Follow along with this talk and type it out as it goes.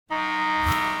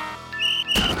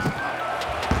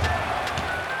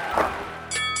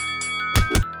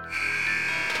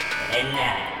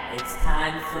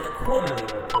Quarterly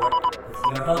Report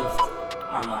with your host,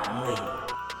 Armon Lee.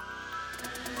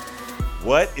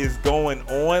 What is going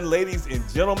on, ladies and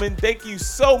gentlemen? Thank you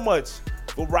so much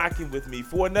for rocking with me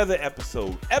for another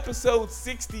episode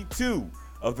 62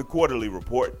 of the Quarterly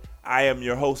Report. I am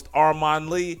your host, Armon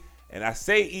Lee, and I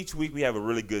say each week we have a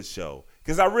really good show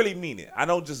because I really mean it. I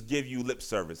don't just give you lip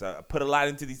service. I put a lot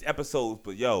into these episodes,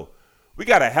 but yo, we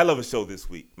got a hell of a show this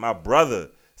week. My brother,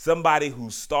 somebody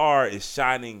whose star is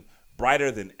shining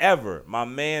brighter than ever, my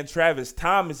man Travis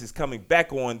Thomas is coming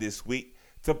back on this week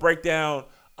to break down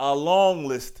a long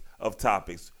list of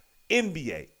topics.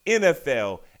 NBA,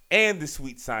 NFL, and the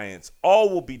sweet science all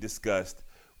will be discussed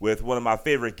with one of my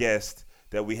favorite guests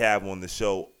that we have on the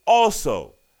show.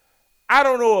 Also, I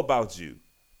don't know about you,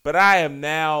 but I am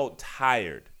now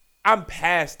tired. I'm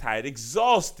past tired,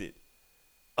 exhausted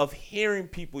of hearing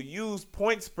people use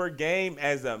points per game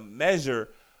as a measure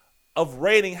of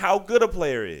rating how good a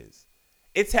player is.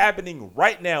 It's happening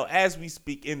right now as we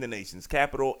speak in the nation's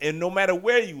capital, and no matter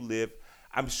where you live,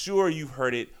 I'm sure you've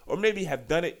heard it or maybe have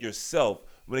done it yourself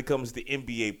when it comes to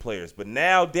NBA players. But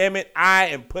now, damn it, I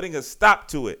am putting a stop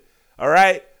to it. All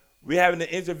right? We're having an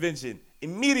intervention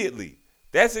immediately.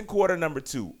 That's in quarter number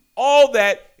 2. All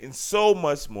that and so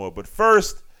much more. But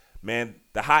first, man,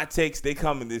 the hot takes, they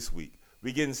coming this week.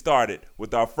 We're getting started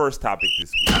with our first topic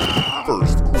this week.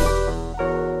 First quarter.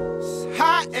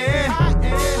 Hot and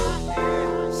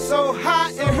so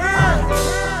hot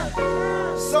and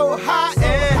so hot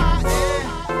and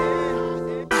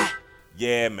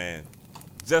yeah, man.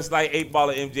 Just like 8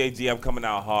 Ball of MJG, I'm coming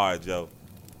out hard, Joe.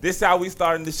 This is how we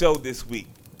starting the show this week.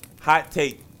 Hot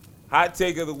take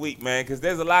of the week, man, because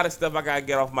there's a lot of stuff I got to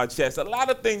get off my chest. A lot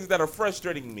of things that are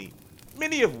frustrating me,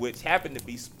 many of which happen to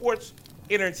be sports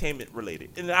entertainment related,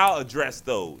 and I'll address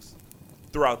those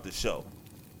throughout the show.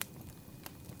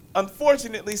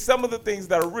 Unfortunately, some of the things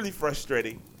that are really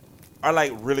frustrating are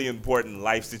like really important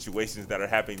life situations that are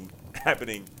happening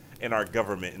in our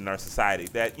government, in our society,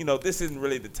 that, you know, this isn't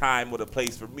really the time or the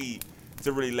place for me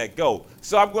to really let go.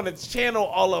 So I'm going to channel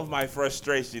all of my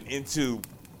frustration into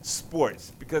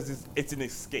sports because it's an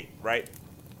escape, right?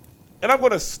 And I'm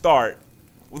going to start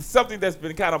with something that's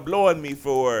been kind of blowing me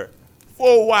for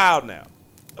a while now.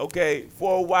 Okay,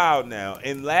 for a while now.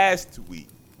 And last week,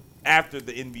 after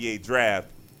the NBA draft,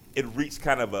 it reached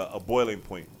kind of a boiling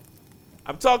point.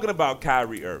 I'm talking about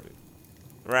Kyrie Irving,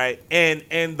 right?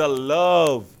 And the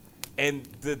love and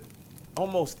the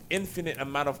almost infinite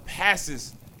amount of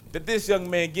passes that this young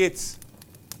man gets.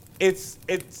 It's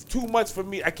too much for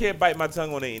me. I can't bite my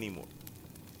tongue on it anymore.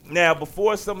 Now,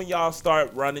 before some of y'all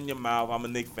start running your mouth, I'm a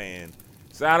Knicks fan,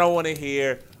 so I don't want to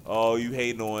hear, oh, you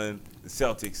hating on the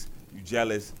Celtics, you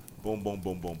jealous, boom, boom,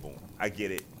 boom, boom, boom. I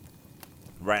get it.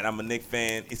 Right, I'm a Knicks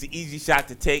fan. It's an easy shot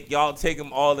to take. Y'all take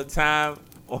them all the time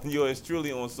on yours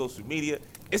truly on social media.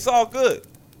 It's all good,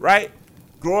 right?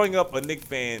 Growing up a Knicks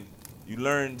fan, you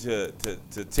learn to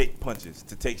take punches,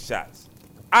 to take shots.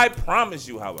 I promise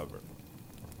you, however,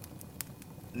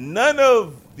 none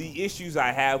of the issues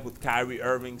I have with Kyrie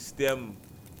Irving stem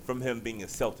from him being a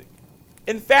Celtic.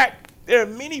 In fact, there are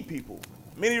many people,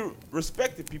 many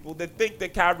respected people that think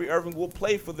that Kyrie Irving will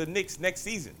play for the Knicks next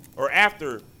season or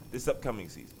after this upcoming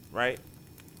season, right?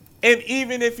 And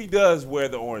even if he does wear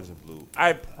the orange and blue,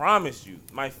 I promise you,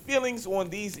 my feelings on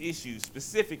these issues,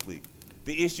 specifically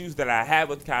the issues that I have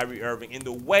with Kyrie Irving and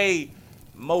the way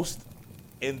most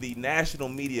in the national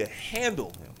media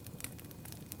handle him,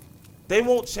 they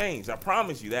won't change. I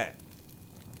promise you that.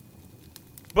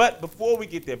 But before we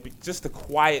get there, just to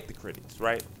quiet the critics,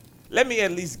 right? Let me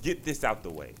at least get this out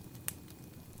the way.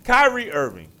 Kyrie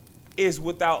Irving is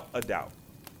without a doubt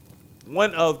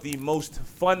one of the most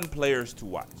fun players to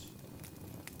watch.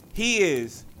 He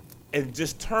is, in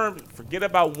just terms, forget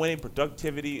about winning,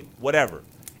 productivity, whatever.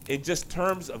 In just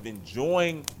terms of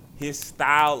enjoying his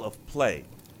style of play.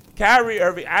 Kyrie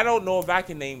Irving, I don't know if I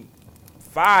can name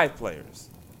 5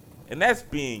 players. And that's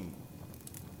being,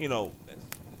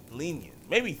 lenient.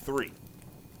 Maybe 3.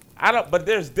 But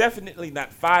there's definitely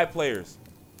not 5 players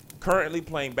currently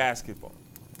playing basketball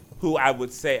who I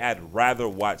would say I'd rather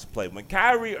watch play. When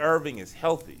Kyrie Irving is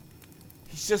healthy,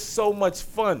 he's just so much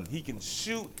fun. He can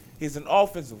shoot. He's an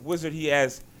offensive wizard. He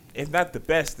has, if not the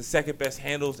best, the second best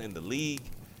handles in the league.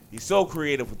 He's so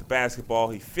creative with the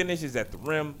basketball. He finishes at the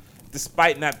rim,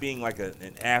 despite not being like an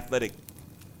athletic,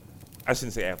 I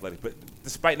shouldn't say athletic, but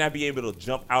despite not being able to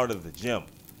jump out of the gym.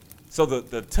 So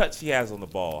the touch he has on the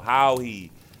ball, how he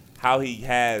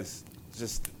has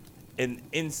just an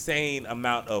insane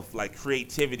amount of like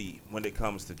creativity when it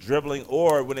comes to dribbling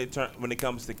or when it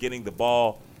comes to getting the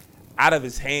ball out of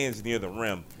his hands near the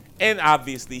rim. And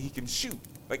obviously he can shoot.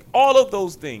 Like, all of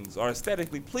those things are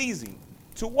aesthetically pleasing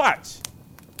to watch.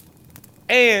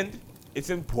 And it's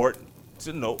important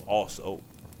to note also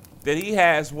that he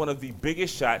has one of the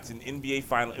biggest shots in NBA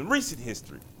Finals in recent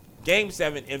history. Game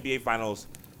 7 NBA Finals,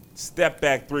 step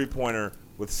back three-pointer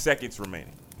with seconds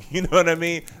remaining. You know what I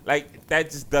mean? Like,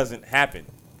 that just doesn't happen.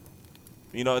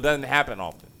 You know, it doesn't happen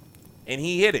often. And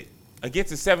he hit it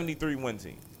against a 73-win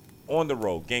team on the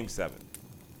road, Game 7.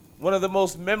 One of the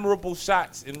most memorable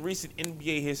shots in recent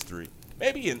NBA history,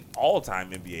 maybe in all-time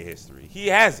NBA history. He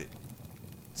has it.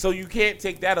 So you can't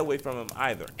take that away from him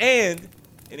either. And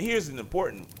here's an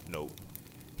important note.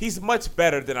 He's much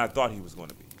better than I thought he was going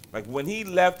to be. Like, when he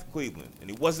left Cleveland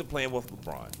and he wasn't playing with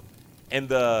LeBron, and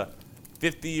the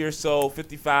 50 or so,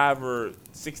 55 or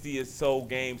 60 or so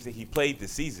games that he played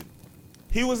this season,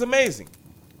 he was amazing.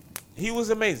 He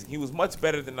was amazing. He was much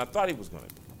better than I thought he was going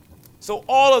to be. So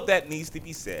all of that needs to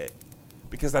be said,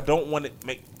 because I don't want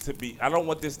I don't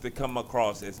want this to come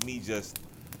across as me just,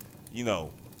 you know,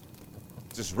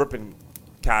 just ripping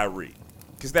Kyrie,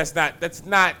 because that's not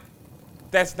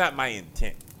my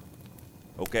intent.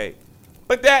 Okay,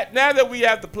 but now that we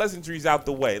have the pleasantries out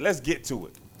the way, let's get to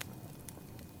it.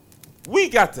 We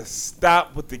got to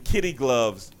stop with the kitty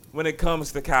gloves when it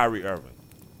comes to Kyrie Irving.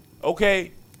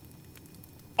 Okay,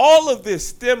 all of this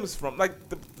stems from, like,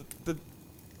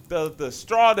 the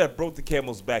straw that broke the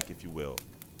camel's back, if you will,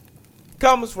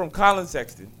 comes from Colin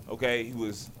Sexton. Okay, he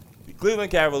was the Cleveland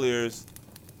Cavaliers'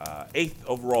 8th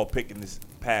overall pick in this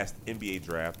past NBA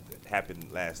draft that happened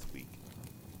last week,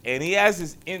 and he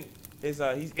has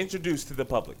he's introduced to the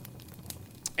public,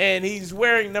 and he's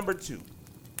wearing number 2,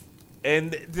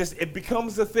 and it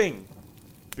becomes a thing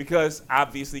because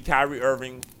obviously Kyrie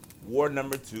Irving wore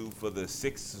number 2 for the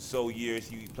 6 or so years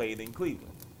he played in Cleveland,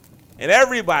 and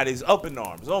everybody's up in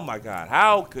arms. Oh my God,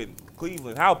 how could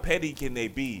Cleveland? How petty can they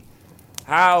be?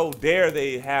 How dare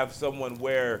they have someone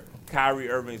wear Kyrie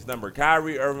Irving's number?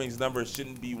 Kyrie Irving's number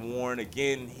shouldn't be worn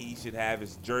again. He should have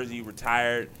his jersey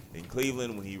retired in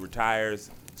Cleveland when he retires,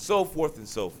 so forth and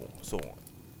so on.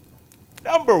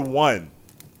 Number 1,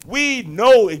 we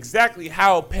know exactly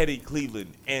how petty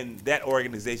Cleveland and that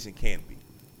organization can be.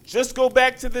 Just go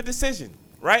back to the decision,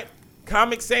 right?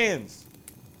 Comic Sans.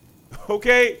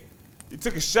 Okay? You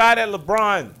took a shot at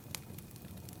LeBron.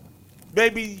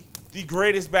 Maybe the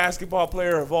greatest basketball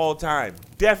player of all time.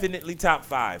 Definitely top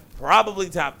 5. Probably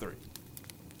top 3.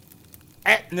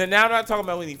 Now, I'm not talking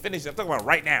about when he finished. I'm talking about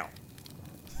right now.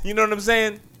 You know what I'm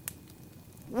saying?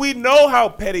 We know how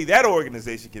petty that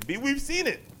organization can be. We've seen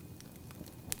it.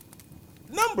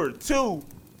 Number 2,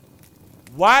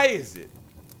 why is it?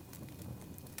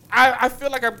 I feel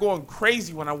like I'm going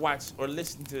crazy when I watch or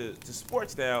listen to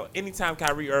sports now anytime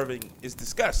Kyrie Irving is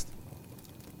discussed.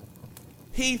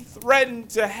 He threatened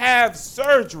to have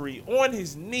surgery on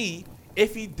his knee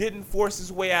if he didn't force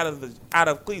his way out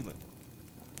of Cleveland.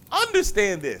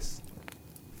 Understand this.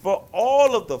 For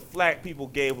all of the flack people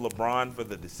gave LeBron for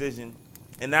the decision,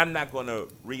 and I'm not going to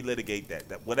relitigate that.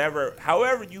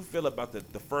 However you feel about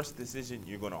the first decision,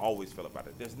 you're going to always feel about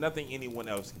it. There's nothing anyone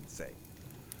else can say.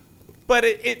 But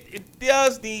it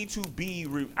does need to be,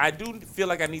 I do feel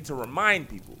like I need to remind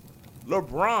people,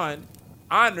 LeBron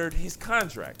honored his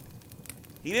contract.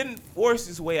 He didn't force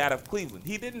his way out of Cleveland.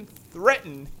 He didn't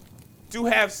threaten to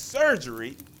have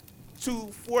surgery to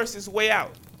force his way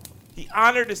out. He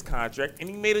honored his contract, and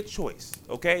he made a choice,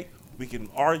 okay? We can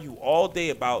argue all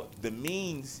day about the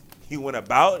means he went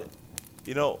about,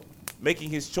 making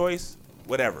his choice,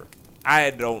 whatever.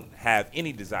 I don't have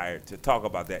any desire to talk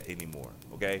about that anymore,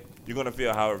 okay? You're going to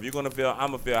feel however you're going to feel. I'm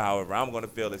going to feel however I'm going to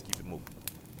feel. Let's keep it moving.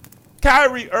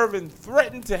 Kyrie Irving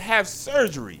threatened to have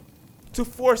surgery to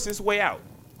force his way out.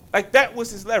 Like, that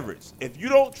was his leverage. If you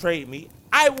don't trade me,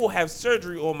 I will have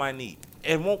surgery on my knee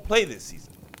and won't play this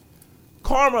season.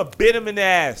 Karma bit him in the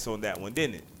ass on that one,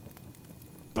 didn't it?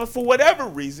 But for whatever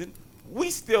reason,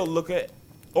 we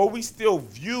still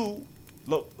view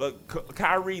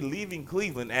Kyrie leaving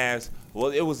Cleveland as,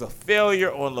 well, it was a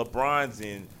failure on LeBron's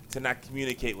end to not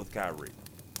communicate with Kyrie.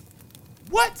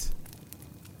 What?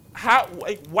 How?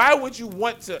 Why would you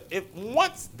want to,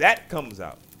 once that comes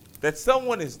out, that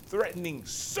someone is threatening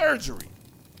surgery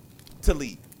to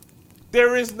leave,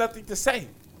 there is nothing to say.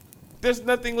 There's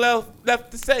nothing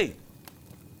left to say.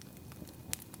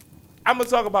 I'm going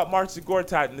to talk about Marcin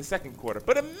Gortat in the second quarter.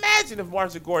 But imagine if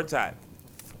Marcin Gortat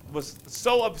was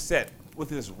so upset with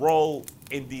his role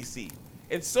in D.C.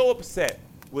 and so upset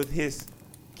with his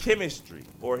chemistry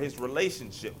or his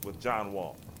relationship with John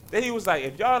Wall that he was like,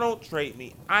 if y'all don't trade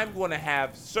me, I'm going to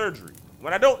have surgery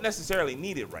when I don't necessarily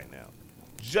need it right now,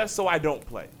 just so I don't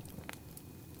play.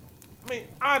 I mean,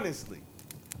 honestly,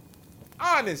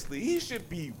 honestly, he should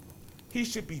be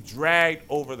dragged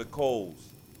over the coals,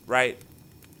 right?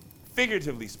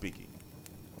 Figuratively speaking,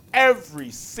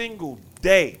 every single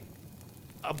day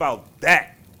about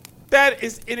that. That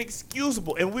is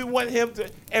inexcusable. And we want him to,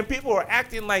 and people are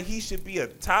acting like he should be a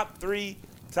top 3,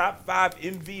 top 5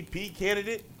 MVP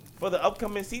candidate for the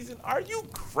upcoming season. Are you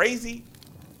crazy?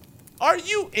 Are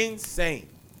you insane?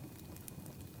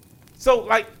 So,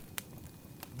 like,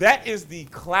 that is the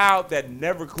cloud that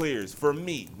never clears for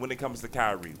me when it comes to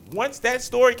Kyrie. Once that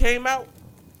story came out,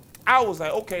 I was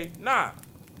like, okay, nah,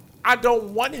 I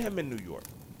don't want him in New York.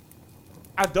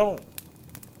 I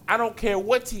don't care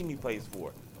what team he plays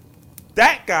for.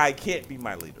 That guy can't be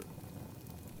my leader.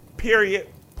 Period.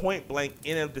 Point blank.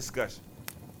 End of discussion.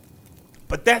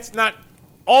 But that's not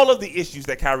all of the issues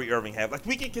that Kyrie Irving has. Like,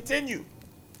 we can continue.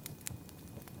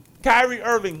 Kyrie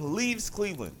Irving leaves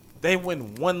Cleveland. They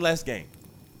win one less game.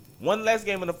 One less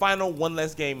game in the final, one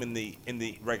less game in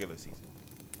the regular season.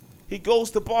 He goes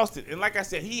to Boston. And like I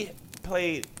said, he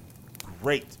played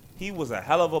great. He was a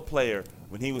hell of a player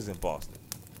when he was in Boston.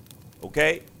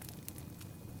 Okay?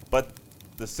 But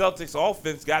the Celtics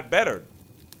offense got better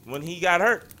when he got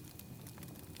hurt.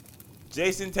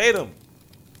 Jason Tatum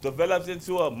develops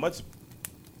into a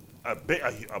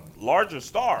larger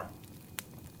star.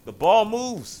 The ball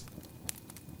moves.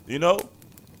 You know?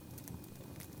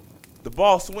 The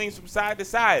ball swings from side to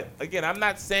side. Again, I'm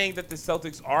not saying that the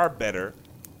Celtics are better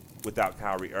without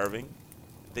Kyrie Irving.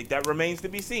 I think that remains to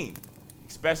be seen,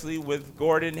 especially with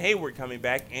Gordon Hayward coming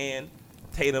back and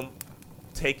Tatum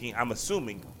taking, I'm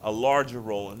assuming, a larger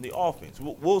role in the offense.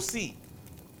 We'll see.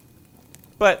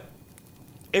 But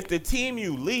if the team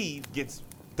you leave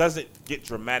doesn't get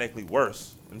dramatically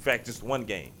worse, in fact, just one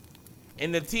game,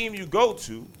 and the team you go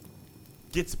to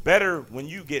gets better when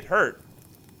you get hurt,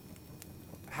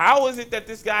 how is it that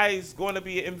this guy is going to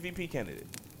be an MVP candidate?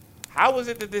 How is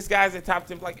it that this guy's a top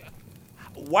 10? Like,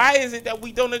 why is it that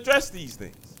we don't address these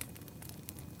things?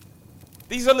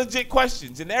 These are legit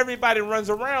questions, and everybody runs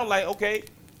around like, okay,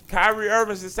 Kyrie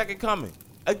Irving's the second coming.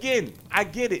 Again, I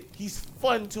get it. He's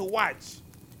fun to watch.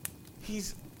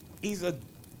 He's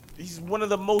one of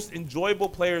the most enjoyable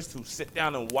players to sit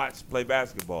down and watch play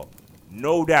basketball,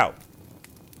 no doubt.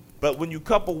 But when you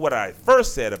couple what I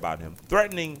first said about him,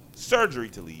 threatening surgery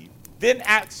to leave, then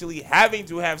actually having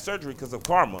to have surgery because of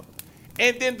karma,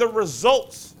 and then the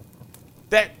results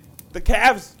that the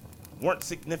Cavs weren't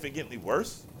significantly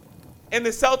worse, and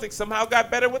the Celtics somehow got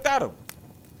better without him.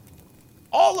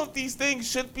 All of these things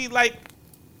should be like,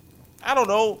 I don't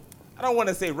know, I don't want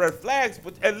to say red flags,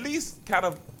 but at least kind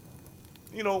of,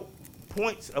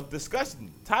 points of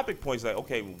discussion, topic points like,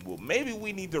 okay, well, maybe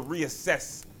we need to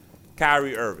reassess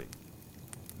Kyrie Irving.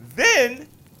 Then,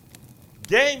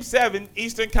 Game 7,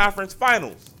 Eastern Conference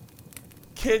Finals.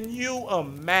 Can you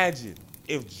imagine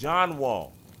if John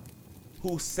Wall,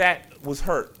 who was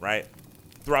hurt, right,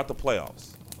 throughout the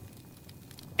playoffs,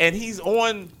 and he's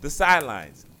on the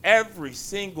sidelines every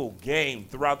single game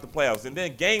throughout the playoffs, and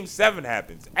then Game 7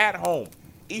 happens at home,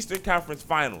 Eastern Conference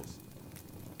Finals,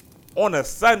 on a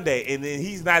Sunday, and then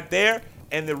he's not there,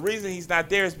 and the reason he's not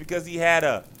there is because he had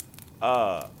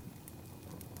a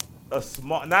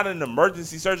small, not an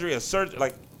emergency surgery,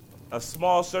 like a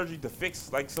small surgery to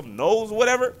fix like some nose or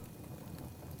whatever.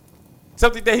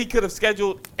 Something that he could have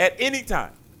scheduled at any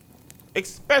time,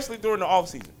 especially during the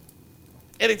offseason.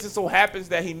 And it just so happens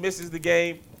that he misses the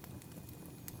game,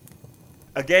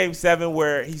 a Game 7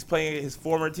 where he's playing his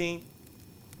former team.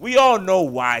 We all know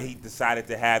why he decided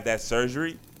to have that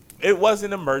surgery. It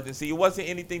wasn't an emergency. It wasn't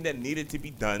anything that needed to be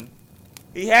done.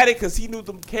 He had it because he knew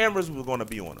the cameras were going to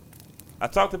be on him. I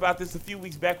talked about this a few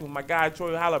weeks back with my guy,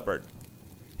 Troy Halliburton.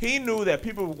 He knew that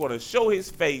people were going to show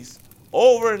his face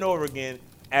over and over again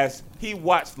as he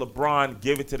watched LeBron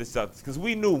give it to the Celtics. Because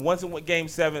we knew once it went Game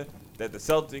 7 that the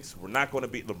Celtics were not going to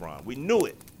beat LeBron. We knew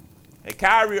it. And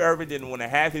Kyrie Irving didn't want to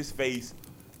have his face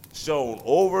shown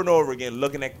over and over again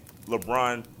looking at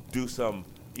LeBron do some,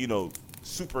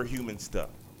 superhuman stuff.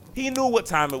 He knew what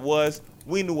time it was.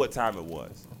 We knew what time it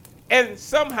was. And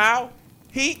somehow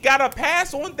he got a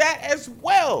pass on that as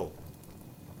well.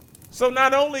 So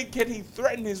not only can he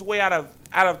threaten his way out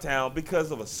of town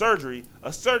because of a surgery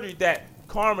that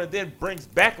karma then brings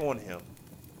back on him,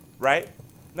 right?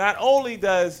 Not only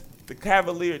does the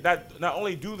Cavaliers, not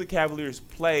only do the Cavaliers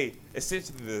play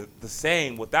essentially the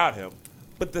same without him,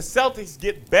 but the Celtics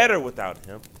get better without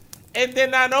him. And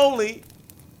then not only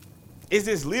is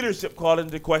his leadership called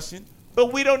into question,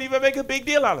 but we don't even make a big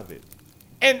deal out of it.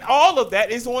 And all of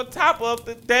that is on top of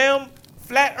the damn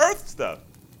flat earth stuff.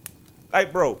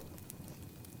 Like, bro,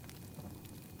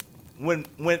 when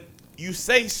you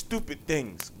say stupid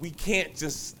things, we can't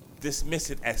just dismiss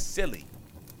it as silly.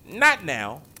 Not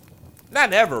now,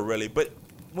 not ever really, but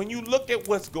when you look at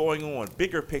what's going on,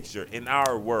 bigger picture in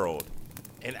our world,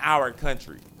 in our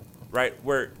country, right,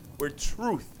 where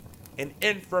truth and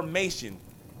information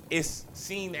is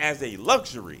seen as a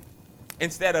luxury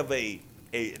instead of a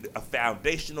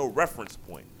foundational reference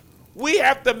point, we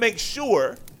have to make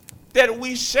sure that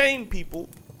we shame people,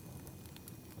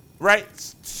 right?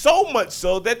 So much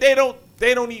so that they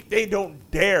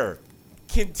don't dare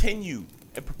continue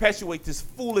and perpetuate this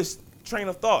foolish train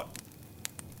of thought.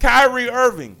 Kyrie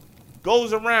Irving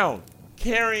goes around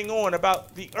carrying on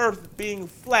about the earth being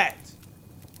flat,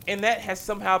 and that has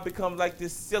somehow become like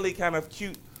this silly kind of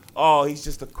cute, oh, he's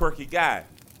just a quirky guy.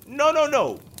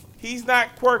 No. He's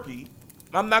not quirky.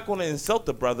 I'm not going to insult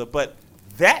the brother, but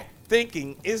that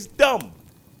thinking is dumb.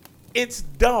 It's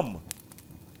dumb.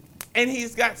 And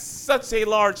he's got such a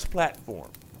large platform.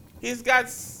 He's got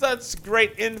such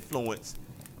great influence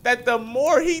that the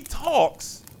more he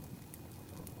talks,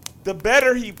 the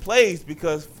better he plays,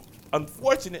 because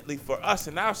unfortunately for us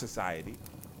in our society,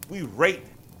 we rate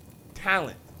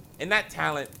talent. And not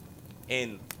talent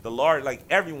in the large, like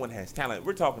everyone has talent.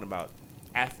 We're talking about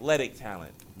athletic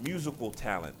talent, musical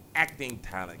talent, acting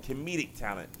talent, comedic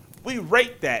talent. We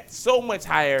rate that so much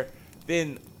higher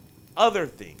than other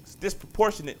things,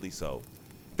 disproportionately so,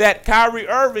 that Kyrie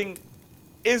Irving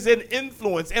is an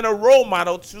influence and a role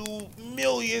model to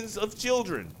millions of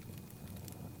children,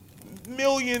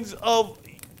 millions of,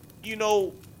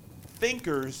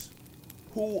 thinkers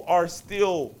who are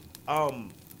still,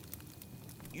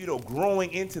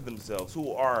 growing into themselves,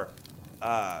 who are,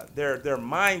 their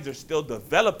minds are still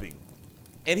developing.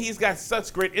 And he's got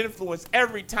such great influence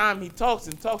every time he talks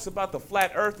about the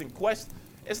flat earth in question.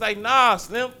 It's like, nah,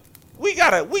 Slim, we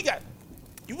gotta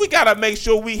make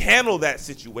sure we handle that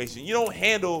situation. You don't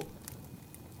handle,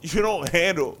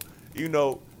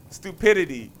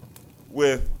 stupidity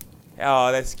with,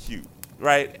 oh, that's cute,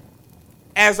 right?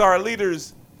 As our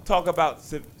leaders talk about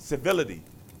civility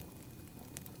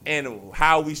and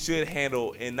how we should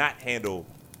handle and not handle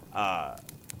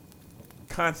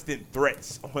constant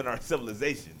threats on our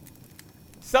civilization.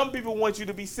 Some people want you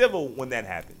to be civil when that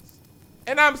happens.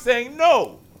 And I'm saying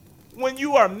no. When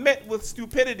you are met with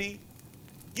stupidity,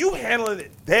 you handle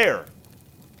it there.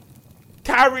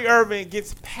 Kyrie Irving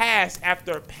gets pass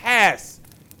after pass.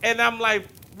 And I'm like,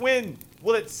 when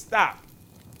will it stop?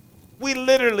 We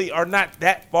literally are not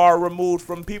that far removed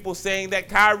from people saying that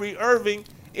Kyrie Irving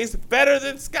is better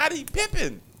than Scottie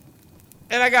Pippen.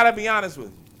 And I gotta be honest with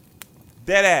you.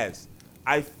 Dead ass.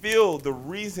 I feel the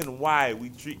reason why we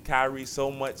treat Kyrie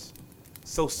so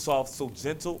soft, so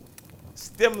gentle,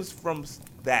 stems from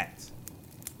that,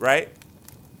 right?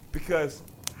 Because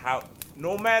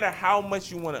no matter how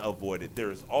much you want to avoid it,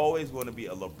 there is always going to be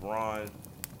a LeBron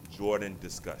Jordan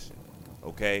discussion,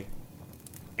 okay?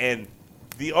 And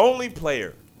the only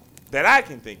player that I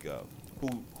can think of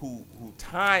who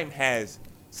time has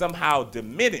somehow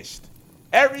diminished,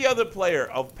 every other player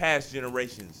of past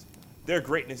generations, their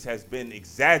greatness has been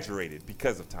exaggerated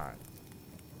because of time.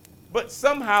 But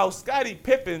somehow Scottie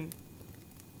Pippen,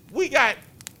 we got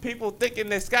people thinking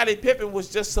that Scottie Pippen was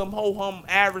just some ho-hum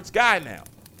average guy now.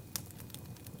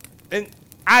 And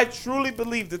I truly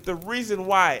believe that the reason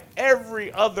why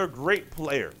every other great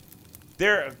player,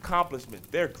 their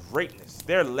accomplishment, their greatness,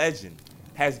 their legend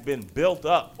has been built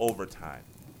up over time.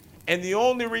 And the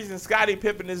only reason Scottie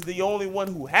Pippen is the only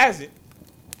one who hasn't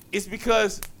is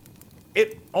because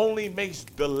it only makes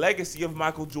the legacy of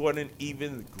Michael Jordan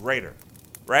even greater,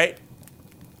 right?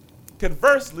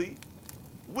 Conversely,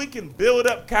 we can build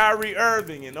up Kyrie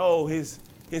Irving and,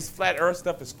 his flat earth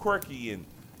stuff is quirky and,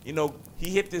 he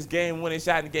hit this game-winning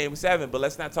shot in Game 7, but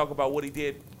let's not talk about what he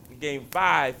did in Game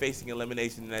 5 facing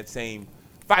elimination in that same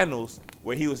finals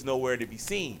where he was nowhere to be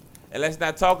seen. And let's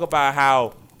not talk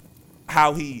about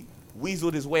how he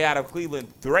weaseled his way out of Cleveland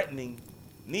threatening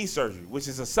knee surgery, which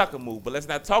is a sucker move, but let's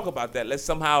not talk about that. Let's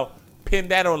somehow pin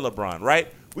that on LeBron,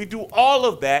 right? We do all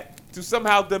of that to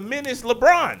somehow diminish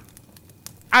LeBron.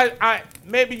 I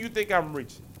maybe you think I'm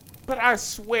reaching, but I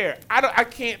swear I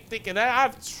can't think of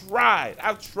that.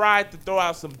 I've tried to throw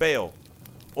out some bail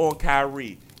on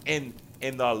Kyrie in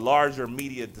the larger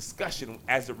media discussion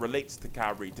as it relates to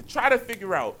Kyrie to try to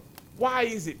figure out why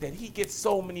is it that he gets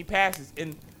so many passes.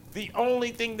 And the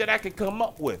only thing that I could come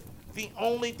up with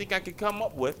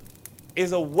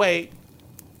is a way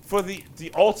for the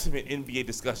ultimate NBA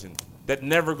discussion that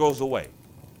never goes away.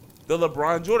 The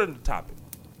LeBron Jordan topic.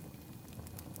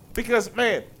 Because,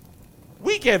 man,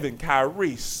 we giving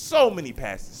Kyrie so many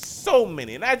passes, so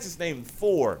many. And I just named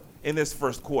 4 in this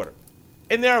first quarter.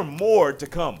 And there are more to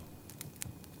come.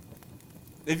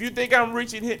 If you think I'm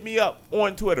reaching, hit me up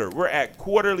on Twitter. We're at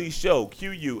Quarterly Show,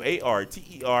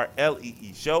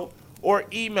 QUARTERLEE Show, or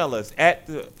email us at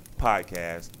the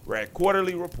podcast. We're at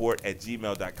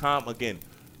quarterlyreport@gmail.com. Again,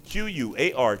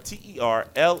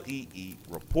 QUARTERLEE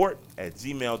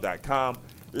report@gmail.com.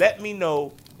 Let me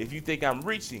know if you think I'm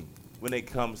reaching when it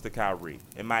comes to Kyrie.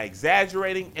 Am I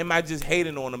exaggerating? Am I just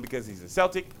hating on him because he's a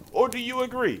Celtic? Or do you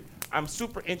agree? I'm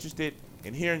super interested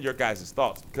in hearing your guys'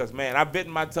 thoughts because, man, I've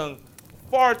bitten my tongue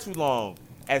far too long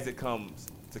as it comes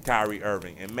to Kyrie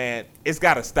Irving. And, man, it's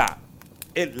got to stop.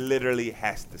 It literally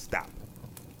has to stop.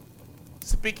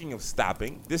 Speaking of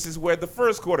stopping, this is where the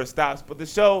first quarter stops. But the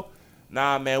show,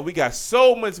 man, we got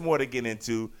so much more to get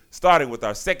into, starting with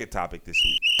our second topic this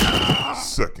week.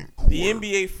 Second quarter. The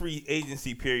NBA free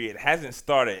agency period hasn't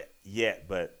started yet,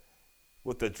 but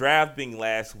with the draft being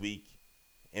last week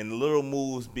and little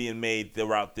moves being made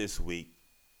throughout this week,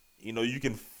 you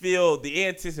can feel the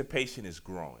anticipation is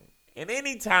growing. And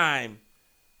anytime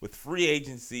with free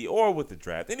agency or with the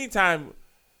draft, anytime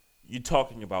you're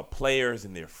talking about players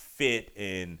and their fit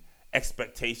and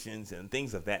expectations and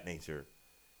things of that nature,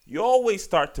 you always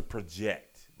start to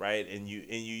project, right? And you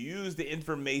use the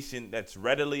information that's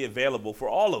readily available for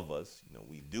all of us.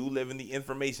 We do live in the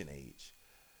information age,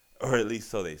 or at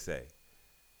least so they say.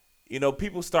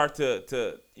 People start to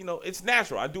it's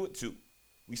natural. I do it too.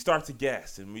 We start to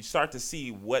guess and we start to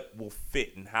see what will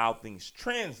fit and how things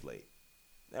translate.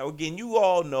 Now, again, you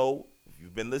all know, if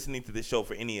you've been listening to this show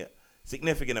for any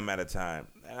significant amount of time,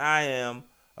 and I am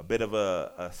a bit of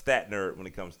a stat nerd when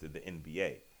it comes to the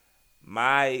NBA.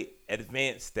 My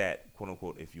advanced stat, quote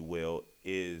unquote, if you will,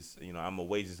 is, I'm a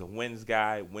wages of wins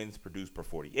guy, wins produced per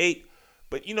 48.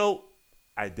 But,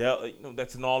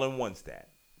 that's an all-in-one stat.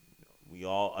 We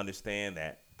all understand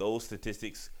that those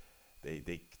statistics,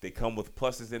 they come with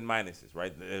pluses and minuses,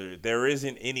 right? There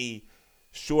isn't any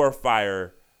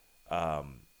surefire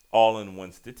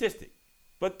all-in-one statistic.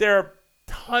 But there are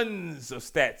tons of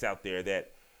stats out there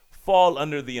that fall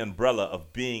under the umbrella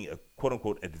of being a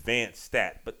quote-unquote advanced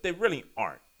stat, but they really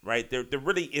aren't, right? There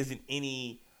really isn't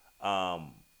any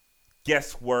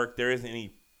guesswork. There isn't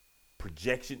any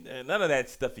projection. None of that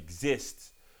stuff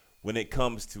exists when it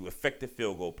comes to effective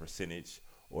field goal percentage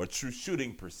or true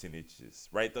shooting percentages,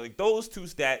 right? Like those two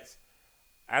stats,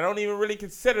 I don't even really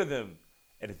consider them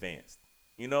advanced.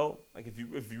 Like if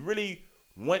you really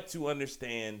want to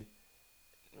understand,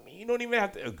 you don't even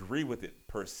have to agree with it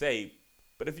per se,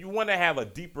 but if you want to have a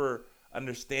deeper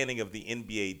understanding of the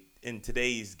NBA in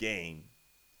today's game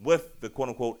with the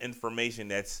quote-unquote information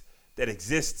that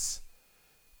exists,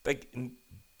 like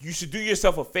you should do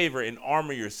yourself a favor and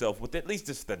armor yourself with at least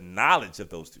just the knowledge of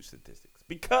those two statistics.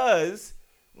 Because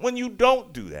when you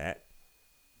don't do that,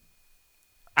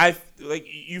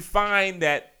 you find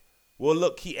that, well,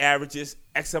 look, he averages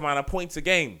X amount of points a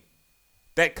game.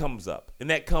 That comes up, and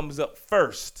that comes up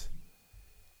first.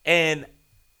 And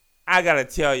I gotta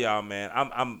tell y'all, man,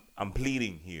 I'm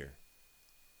pleading here.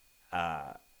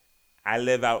 I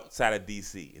live outside of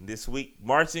DC, and this week,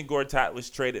 Marcin Gortat was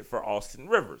traded for Austin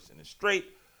Rivers in a straight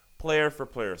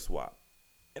player-for-player swap.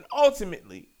 And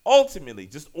ultimately,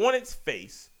 just on its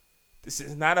face, this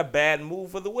is not a bad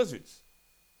move for the Wizards,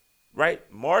 right?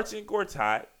 Marcin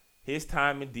Gortat, his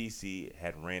time in DC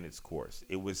had ran its course.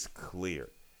 It was clear.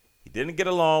 He didn't get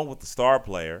along with the star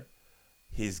player.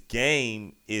 His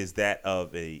game is that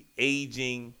of a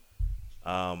aging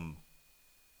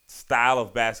style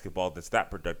of basketball that's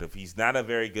not productive. He's not a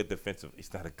good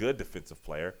defensive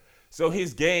player. So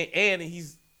his game, and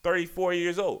he's 34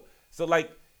 years old. So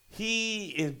he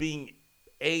is being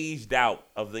aged out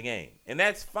of the game. And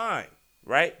that's fine,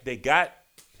 right? They got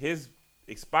his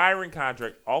expiring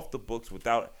contract off the books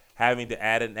without having to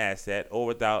add an asset or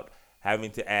without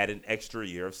having to add an extra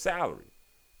year of salary.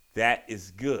 That is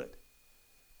good.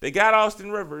 They got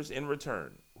Austin Rivers in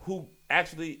return, who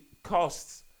actually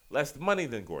costs less money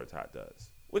than Gortat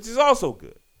does, which is also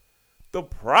good. The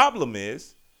problem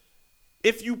is,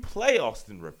 if you play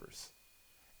Austin Rivers,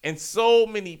 and so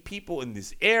many people in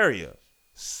this area,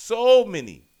 so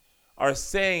many are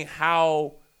saying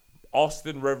how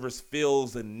Austin Rivers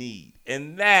feels a need,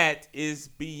 and that is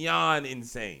beyond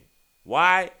insane.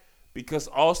 Why? Because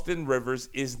Austin Rivers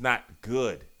is not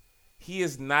good. He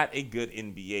is not a good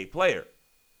NBA player.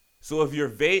 So if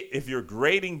you're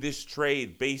grading this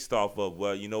trade based off of,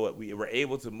 well, you know what, we were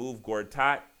able to move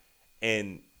Gortat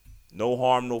and no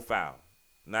harm, no foul.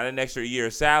 Not an extra year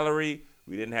of salary.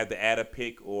 We didn't have to add a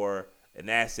pick or an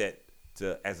asset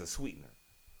as a sweetener.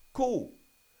 Cool.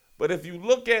 But if you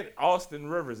look at Austin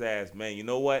Rivers as, man, you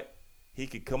know what? He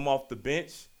could come off the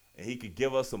bench and he could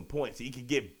give us some points. He could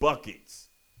get buckets.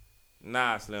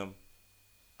 Nah, Slim.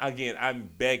 again, I'm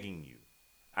begging you.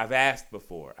 I've asked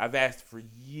before. I've asked for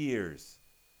years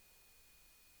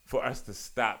for us to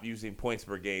stop using points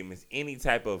per game as any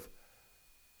type of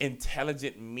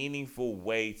intelligent, meaningful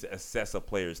way to assess a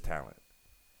player's talent.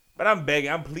 But I'm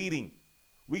begging, I'm pleading.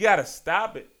 We got to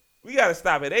stop it. We got to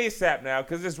stop it ASAP now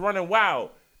because it's running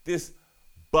wild. This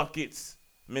buckets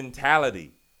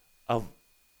mentality of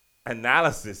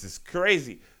analysis is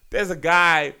crazy. There's a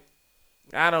guy,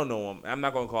 I don't know him. I'm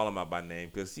not going to call him out by name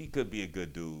because he could be a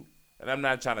good dude. And I'm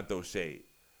not trying to throw shade.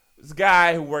 This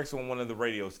guy who works on one of the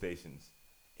radio stations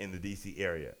in the D.C.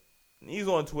 area. And he's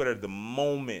on Twitter the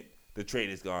moment the trade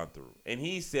has gone through. And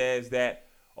he says that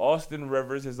Austin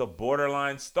Rivers is a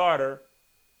borderline starter,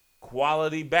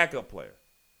 quality backup player.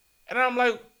 And I'm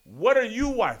like, what are you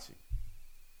watching?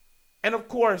 And, of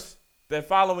course, the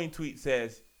following tweet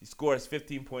says he scores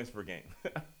 15 points per game.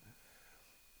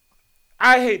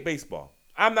 I hate baseball.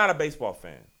 I'm not a baseball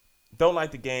fan. Don't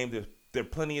like the game. There are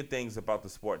plenty of things about the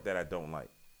sport that I don't like.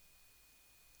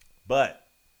 But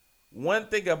one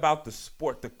thing about the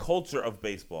sport, the culture of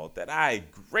baseball, that I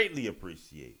greatly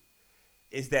appreciate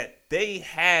is that they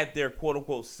had their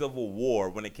quote-unquote civil war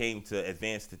when it came to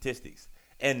advanced statistics.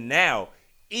 And now,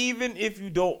 even if you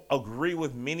don't agree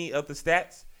with many of the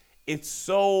stats, it's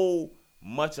so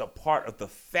much a part of the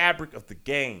fabric of the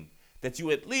game that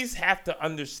you at least have to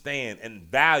understand and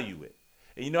value it.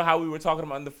 And you know how we were talking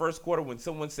about in the first quarter when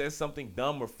someone says something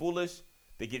dumb or foolish,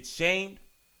 they get shamed?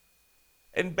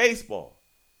 In baseball,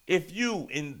 if you,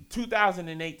 in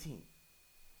 2018,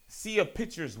 see a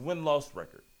pitcher's win-loss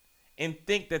record and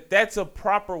think that that's a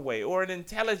proper way or an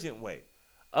intelligent way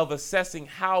of assessing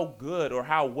how good or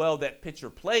how well that pitcher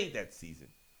played that season,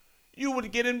 you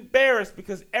would get embarrassed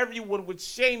because everyone would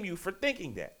shame you for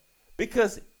thinking that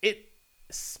because it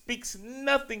speaks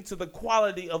nothing to the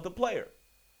quality of the player.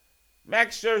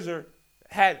 Max Scherzer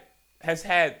has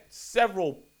had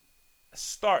several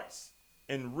starts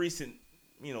in recent,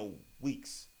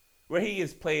 weeks where he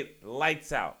has played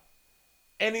lights out.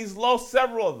 And he's lost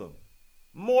several of them.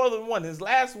 More than one. His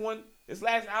last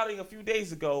outing a few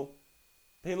days ago,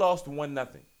 they lost 1-0.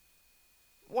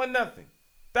 1-0.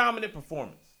 Dominant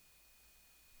performance.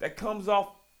 That comes off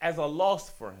as a loss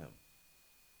for him.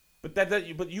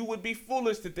 But you would be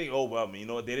foolish to think,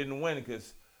 they didn't win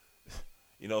because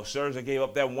Scherzer gave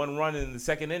up that one run in the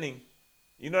second inning.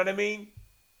 You know what I mean?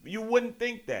 You wouldn't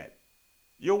think that.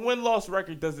 Your win-loss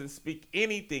record doesn't speak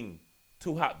anything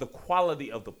to how the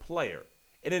quality of the player.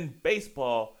 And in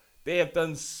baseball, they have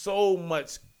done so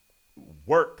much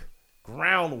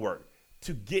groundwork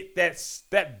to get that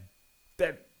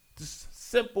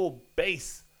simple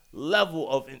base level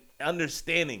of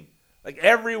understanding. Like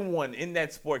everyone in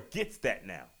that sport gets that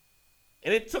now.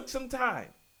 And it took some time.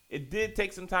 It did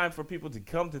take some time for people to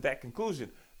come to that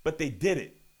conclusion, but they did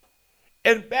it.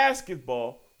 In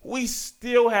basketball, we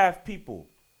still have people.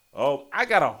 I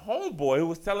got a homeboy who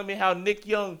was telling me how Nick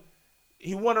Young,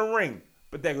 he won a ring,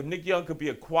 but that Nick Young could be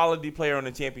a quality player on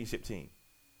the championship team.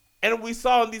 And we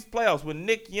saw in these playoffs when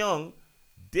Nick Young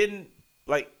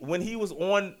when he was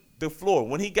on the floor,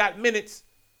 when he got minutes,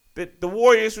 that the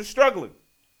Warriors were struggling.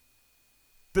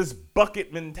 This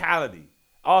bucket mentality.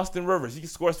 Austin Rivers, he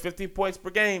scores 50 points per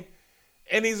game,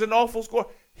 and he's an awful scorer.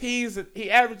 He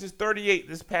averages 38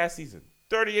 this past season,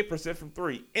 38% from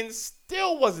three, and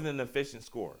still wasn't an efficient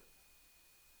scorer.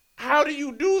 How do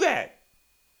you do that?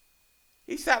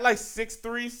 He shot like 6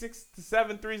 to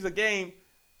 7 threes a game,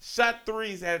 shot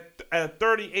threes at a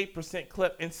 38%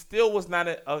 clip, and still was not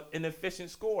an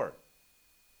efficient scorer.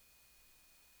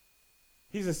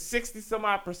 He's a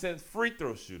 60-some-odd% free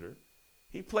throw shooter.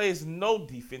 He plays no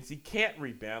defense. He can't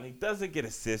rebound. He doesn't get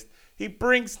assists. He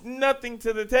brings nothing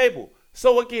to the table.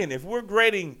 So, again, if we're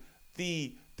grading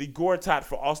the Gortat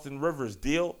for Austin Rivers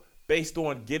deal based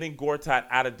on getting Gortat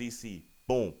out of D.C.,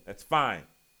 boom, that's fine.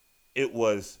 It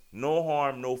was no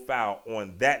harm, no foul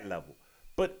on that level.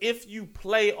 But if you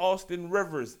play Austin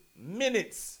Rivers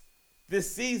minutes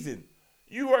this season,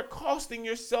 you are costing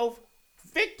yourself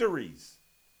victories.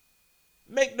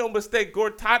 Make no mistake,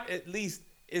 Gortat at least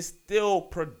is still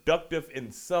productive in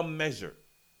some measure.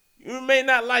 You may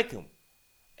not like him.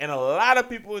 And a lot of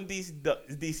people in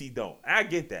DC don't. I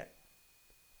get that.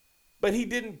 But he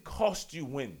didn't cost you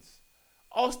wins.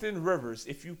 Austin Rivers,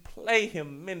 if you play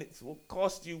him minutes, will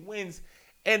cost you wins.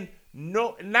 And there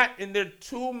are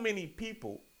too many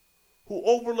people who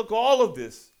overlook all of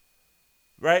this,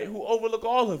 right? Who overlook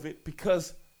all of it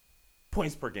because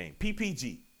points per game,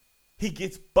 PPG. He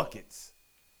gets buckets.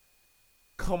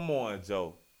 Come on,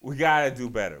 Joe. We got to do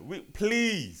better.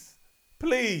 Please.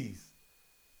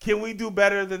 Can we do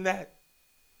better than that?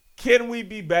 Can we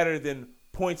be better than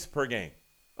points per game?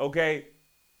 Okay?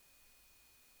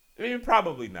 I mean,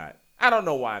 probably not. I don't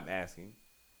know why I'm asking.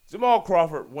 Jamal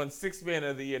Crawford won 6th Man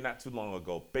of the Year not too long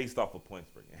ago based off of points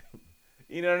per game.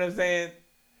 You know what I'm saying?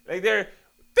 Like,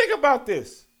 think about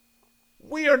this.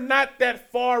 We are not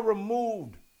that far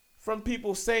removed from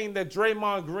people saying that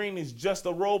Draymond Green is just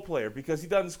a role player because he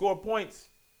doesn't score points.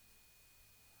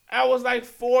 That was like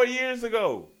 4 years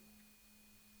ago.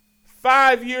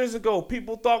 5 years ago,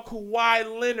 people thought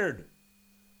Kawhi Leonard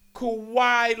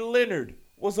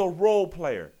was a role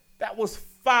player. That was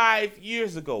 5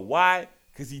 years ago. Why?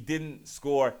 Because he didn't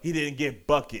score. He didn't get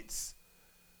buckets.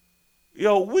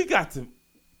 Yo,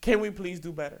 can we please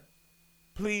do better?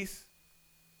 Please.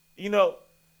 You know,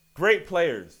 great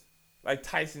players like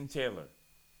Tyson Chandler,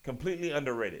 completely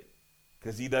underrated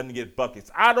because he doesn't get buckets.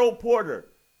 Otto Porter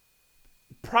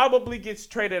probably gets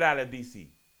traded out of DC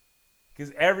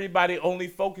because everybody only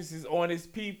focuses on his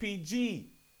PPG.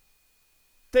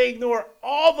 They ignore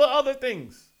all the other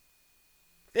things.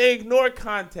 They ignore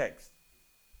context.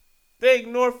 They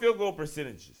ignore field goal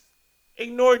percentages.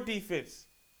 Ignore defense.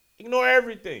 Ignore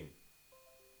everything.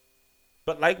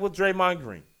 But like with Draymond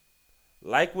Green,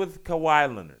 like with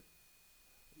Kawhi Leonard,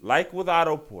 like with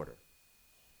Otto Porter,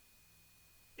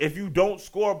 if you don't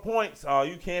score points,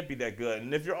 you can't be that good.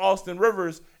 And if you're Austin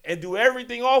Rivers and do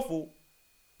everything awful,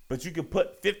 but you can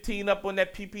put 15 up on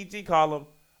that PPG column,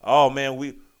 oh man,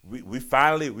 we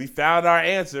found our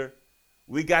answer.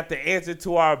 We got the answer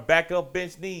to our backup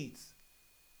bench needs.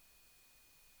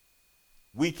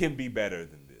 We can be better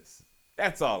than this.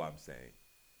 That's all I'm saying.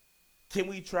 Can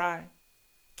we try?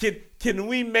 Can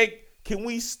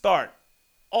we start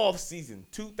offseason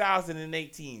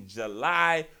 2018,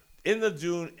 July, end of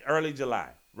June, early July,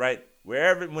 right?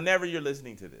 Whenever you're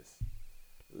listening to this.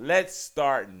 Let's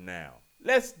start now.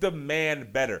 Let's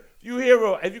demand better.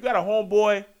 If you got a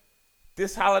homeboy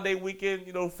this holiday weekend,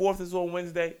 4th is on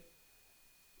Wednesday,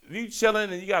 if you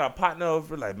chilling and you got a partner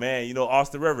over, like, man,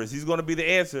 Austin Rivers, he's going to be the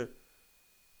answer.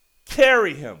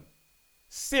 Carry him.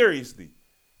 Seriously.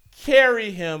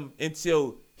 Carry him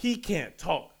until he can't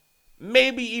talk.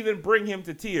 Maybe even bring him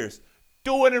to tears.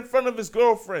 Do it in front of his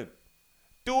girlfriend.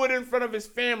 Do it in front of his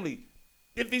family.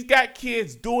 If he's got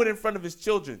kids, do it in front of his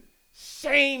children.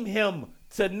 Shame him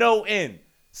to no end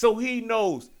so he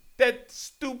knows that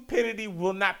stupidity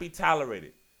will not be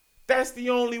tolerated. That's the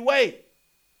only way.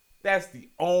 That's the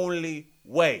only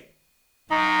way.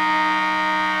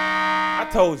 I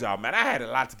told y'all, man, I had a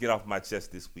lot to get off my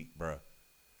chest this week, bro.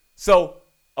 So,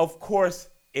 of course,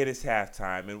 it is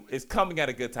halftime, and it's coming at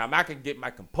a good time. I can get my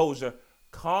composure,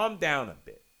 calm down a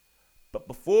bit. But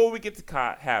before we get to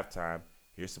halftime,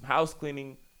 here's some house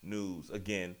cleaning news.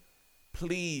 Again,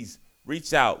 please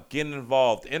reach out, get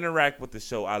involved, interact with the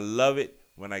show. I love it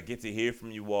when I get to hear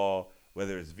from you all,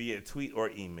 whether it's via tweet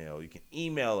or email. You can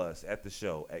email us at the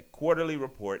show at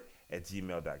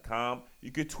quarterlyreport@gmail.com.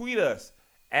 You can tweet us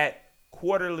at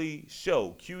Quarterly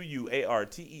Show,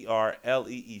 QUARTERLEE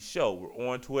Show. We're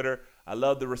on Twitter. I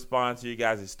love the response to you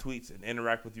guys' tweets and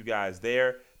interact with you guys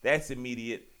there. That's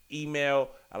immediate.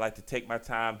 Email, I like to take my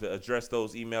time to address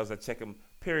those emails. I check them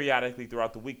periodically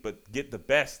throughout the week, but get the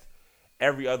best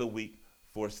every other week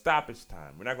for stoppage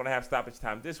time. We're not going to have stoppage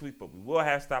time this week, but we will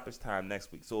have stoppage time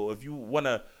next week. So if you want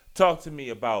to talk to me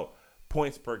about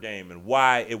points per game and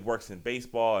why it works in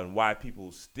baseball and why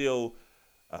people still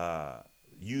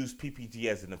use PPG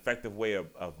as an effective way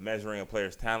of measuring a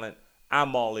player's talent,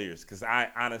 I'm all ears because I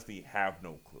honestly have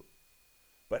no clue.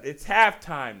 But it's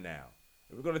halftime now.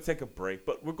 We're going to take a break,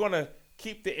 but we're going to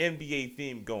keep the NBA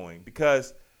theme going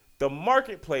because the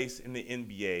marketplace in the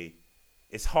NBA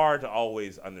is hard to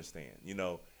always understand,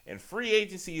 and free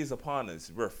agency is upon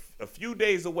us. We're a few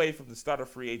days away from the start of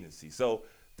free agency. So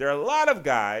there are a lot of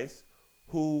guys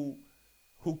who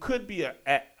could be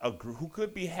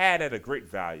had at a great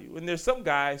value, and there's some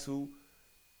guys who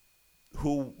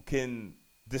can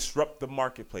disrupt the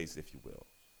marketplace, if you will.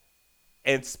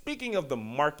 And speaking of the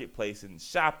marketplace and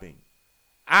shopping,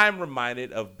 I'm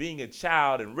reminded of being a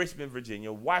child in Richmond,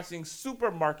 Virginia, watching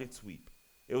Supermarket Sweep.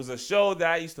 It was a show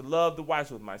that I used to love to watch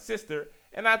with my sister,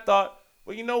 and I thought,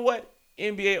 well, you know what?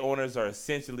 NBA owners are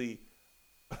essentially,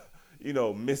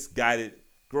 misguided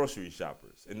grocery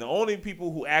shoppers. And the only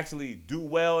people who actually do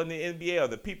well in the NBA are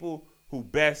the people who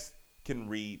best can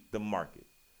read the market.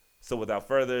 So without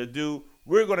further ado,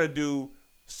 we're going to do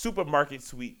Supermarket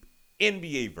Sweep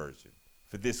NBA version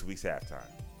for this week's halftime.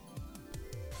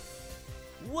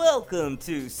 Welcome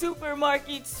to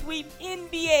Supermarket Sweep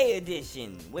NBA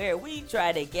Edition, where we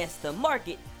try to guess the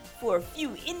market for a few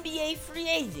NBA free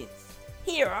agents.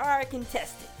 Here are our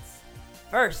contestants.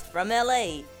 First, from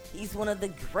LA, he's one of the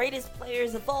greatest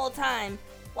players of all time,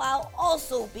 while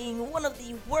also being one of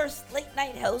the worst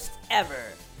late-night hosts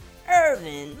ever.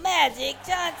 Irving Magic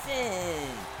Johnson.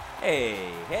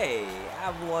 Hey,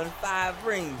 I've won 5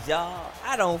 rings, y'all.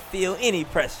 I don't feel any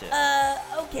pressure.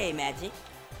 Okay, Magic.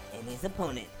 And his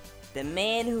opponent, the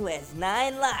man who has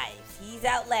 9 lives. He's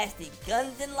outlasted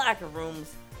guns in locker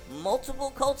rooms,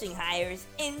 multiple coaching hires,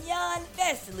 and Jan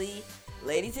Vesely.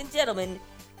 Ladies and gentlemen,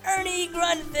 Ernie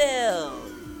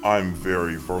Grunfeld. I'm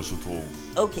very versatile.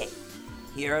 Okay,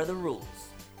 here are the rules.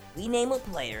 We name a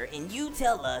player and you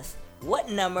tell us what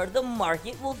number the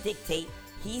market will dictate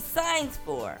he signs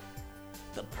for.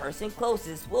 The person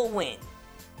closest will win.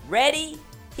 Ready?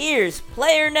 Here's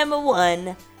player number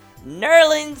 1,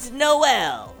 Nerlens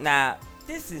Noel. Now,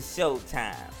 this is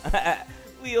showtime.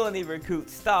 We only recruit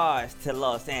stars to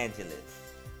Los Angeles.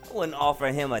 I wouldn't offer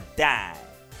him a dime.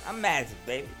 I'm Magic,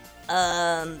 baby.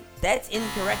 That's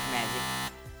incorrect,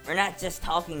 Magic. We're not just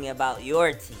talking about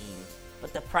your team,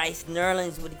 but the price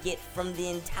Nerlens would get from the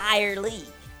entire league.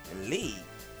 The league?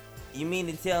 You mean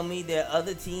to tell me there are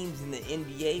other teams in the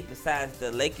NBA besides the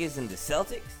Lakers and the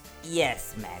Celtics?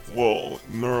 Yes, Magic. Well,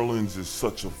 Nerlens is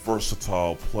such a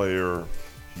versatile player.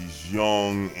 He's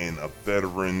young and a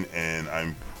veteran, and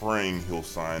I'm praying he'll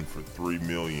sign for $3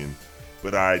 million.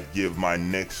 But I'd give my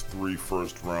next 3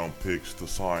 first-round picks to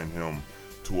sign him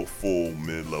to a full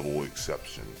mid-level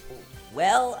exception.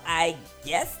 Well, I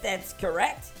guess that's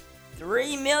correct.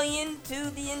 $3 million to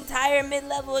the entire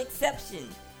mid-level exception.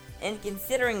 And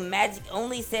considering Magic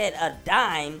only said a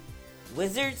dime,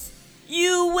 Wizards,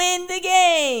 you win the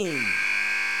game!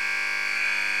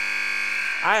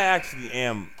 I actually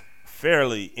am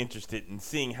fairly interested in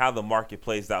seeing how the market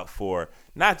plays out for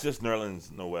not just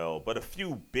Nerlens Noel, but a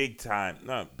few big NBA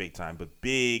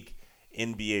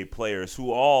players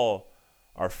who all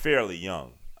are fairly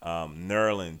young.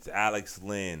 Nerlens, Alex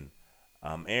Len,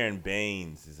 Aaron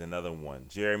Baines is another one,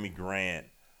 Jeremy Grant,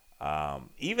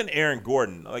 even Aaron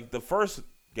Gordon. Like the first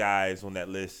guys on that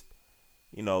list,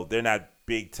 you know, they're not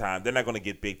big time. They're not going to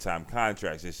get big time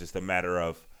contracts. It's just a matter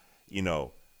of, you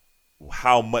know,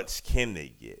 how much can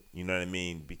they get? You know what I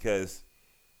mean? Because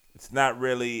it's not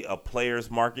really a player's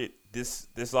market this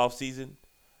offseason,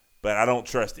 but I don't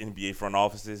trust NBA front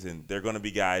offices, and they're going to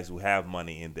be guys who have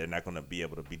money, and they're not going to be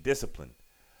able to be disciplined.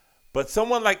 But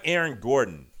someone like Aaron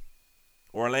Gordon,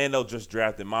 Orlando just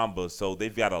drafted Mamba, so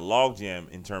they've got a logjam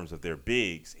in terms of their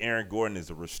bigs. Aaron Gordon is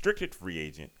a restricted free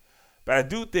agent, but I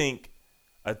do think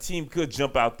a team could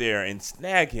jump out there and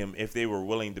snag him if they were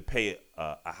willing to pay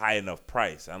a high enough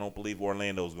price. I don't believe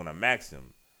Orlando is going to max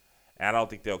him, and I don't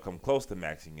think they'll come close to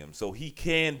maxing him, so he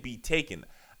can be taken.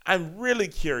 I'm really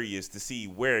curious to see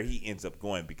where he ends up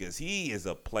going because he is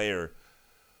a player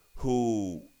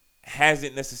who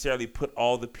hasn't necessarily put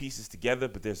all the pieces together,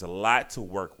 but there's a lot to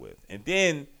work with. And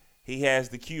then he has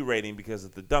the Q rating because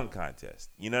of the dunk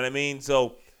contest. You know what I mean?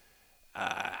 So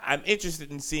I'm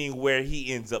interested in seeing where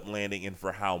he ends up landing and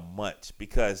for how much,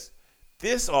 because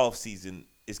this offseason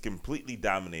is completely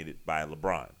dominated by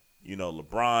LeBron. You know,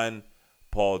 LeBron,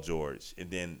 Paul George, and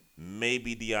then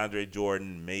maybe DeAndre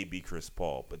Jordan, maybe Chris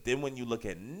Paul. But then when you look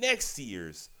at next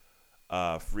year's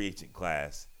free agent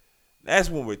class, that's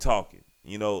when we're talking.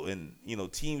 You know, and, you know,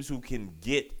 teams who can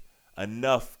get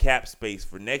enough cap space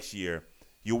for next year,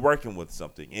 you're working with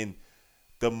something. And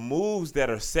the moves that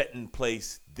are set in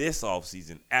place this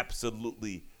offseason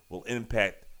absolutely will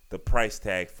impact the price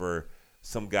tag for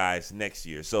some guys next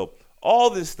year. So all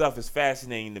this stuff is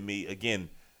fascinating to me. Again,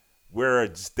 we're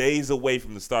just days away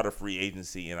from the start of free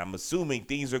agency, and I'm assuming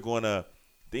things are going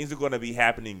to be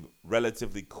happening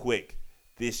relatively quick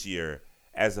this year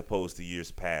as opposed to years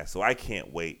past. So I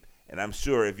can't wait. And I'm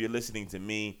sure if you're listening to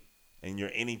me and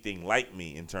you're anything like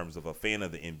me in terms of a fan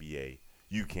of the NBA,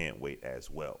 you can't wait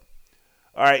as well.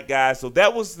 All right, guys, so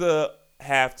that was the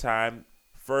halftime.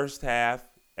 First half,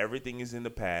 everything is in the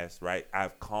past, right?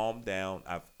 I've calmed down.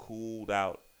 I've cooled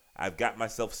out. I've got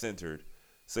myself centered.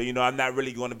 So, you know, I'm not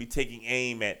really going to be taking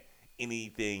aim at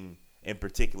anything in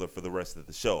particular for the rest of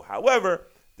the show. However,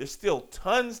 there's still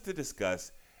tons to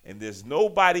discuss, and there's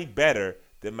nobody better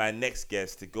than my next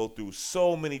guest to go through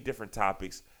so many different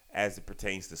topics as it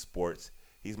pertains to sports.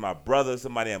 He's my brother,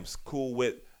 somebody I'm cool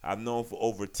with. I've known for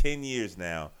over 10 years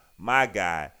now. My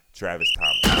guy, Travis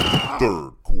Thomas.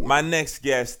 Third quarter. My next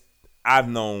guest, I've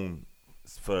known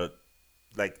for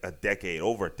like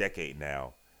over a decade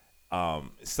now.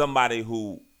 Somebody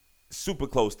who super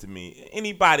close to me.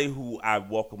 Anybody who I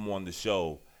welcome on the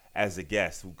show as a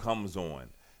guest who comes on,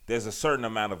 there's a certain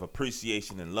amount of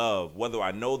appreciation and love, whether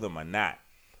I know them or not.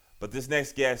 But this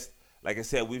next guest, like I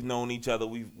said, we've known each other.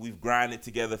 We've grinded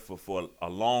together for a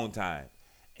long time.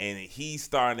 And he's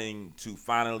starting to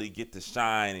finally get the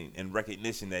shine and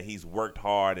recognition that he's worked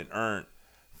hard and earned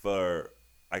for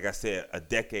like I said, a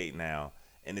decade now,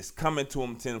 and it's coming to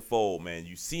him tenfold, man.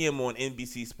 You see him on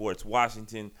NBC Sports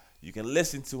Washington. You can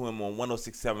listen to him on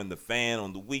 106.7 The Fan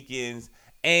on the weekends,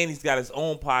 and he's got his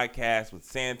own podcast with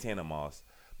Santana Moss.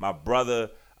 My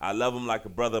brother, I love him like a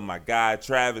brother, my guy,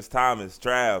 Travis Thomas.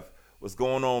 Trav, what's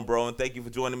going on, bro? And thank you for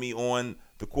joining me on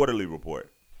the Quarterly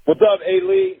Report. What's up,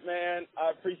 A-Lee, man? I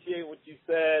appreciate what you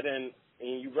said, and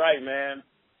you're right, man.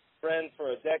 Friends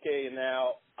for a decade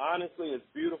now. Honestly, as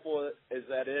beautiful as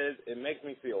that is, it makes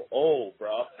me feel old,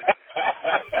 bro.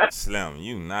 Slim,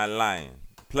 you not lying.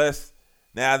 Plus,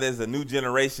 now there's a new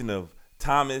generation of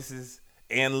Thomases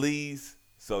and Lees,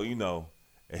 so,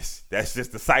 that's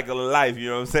just the cycle of life, you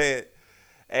know what I'm saying?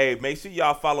 Hey, make sure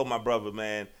y'all follow my brother,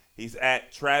 man. He's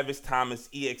at Travis Thomas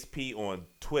EXP on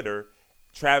Twitter,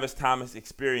 Travis Thomas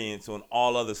Experience on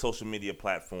all other social media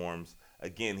platforms.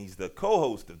 Again, he's the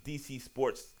co-host of DC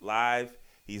Sports Live.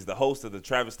 He's the host of the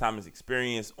Travis Thomas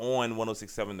Experience on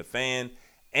 106.7 The Fan.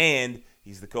 And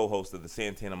he's the co-host of the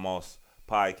Santana Moss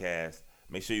podcast.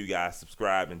 Make sure you guys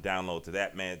subscribe and download to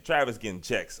that, man. Travis getting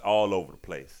checks all over the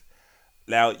place.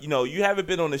 Now, you haven't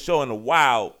been on the show in a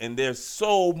while, and there's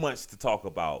so much to talk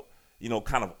about,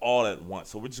 kind of all at once.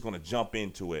 So we're just going to jump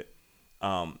into it.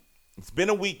 It's been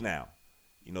a week now.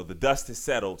 The dust has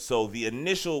settled. So the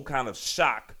initial kind of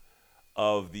shock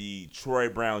of the Troy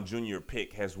Brown Jr.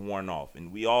 pick has worn off.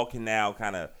 And we all can now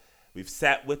we've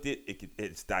sat with it.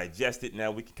 It's digested.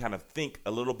 Now we can kind of think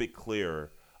a little bit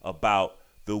clearer about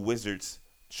the Wizards'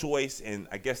 choice and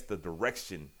I guess the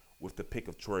direction with the pick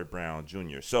of Troy Brown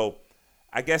Jr. So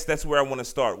I guess that's where I want to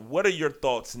start. What are your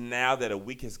thoughts now that a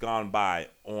week has gone by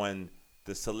on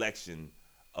the selection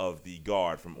of the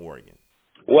guard from Oregon?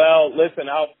 Well, listen,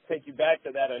 I'll take you back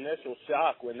to that initial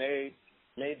shock when they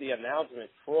made the announcement,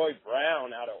 Troy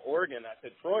Brown out of Oregon. I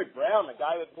said, Troy Brown, the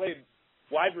guy that played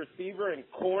wide receiver and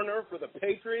corner for the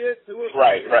Patriots? Who is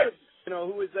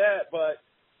that? But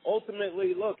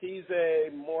ultimately, look, he's a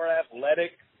more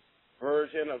athletic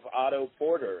version of Otto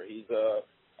Porter. He's a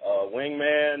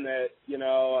wingman that, he's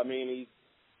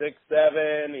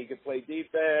 6'7", he can play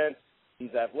defense,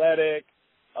 he's athletic.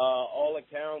 All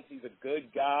accounts, he's a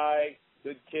good guy,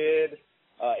 good kid,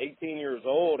 18 years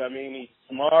old. He's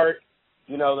smart.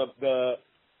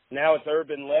 Now it's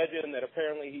urban legend that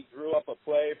apparently he drew up a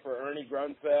play for Ernie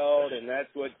Grunfeld, and that's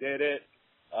what did it,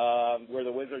 where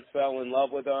the Wizards fell in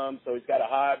love with him. So he's got a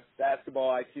high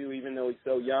basketball IQ, even though he's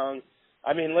so young.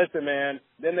 Listen, man,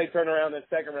 then they turn around in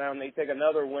the second round, they take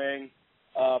another wing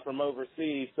from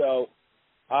overseas. So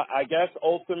I guess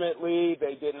ultimately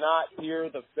they did not hear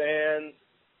the fans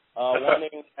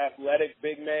wanting athletic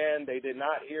big man. They did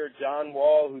not hear John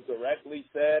Wall, who directly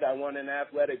said, I want an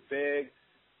athletic big.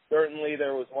 Certainly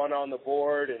there was one on the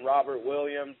board, and Robert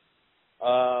Williams.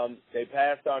 They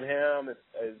passed on him.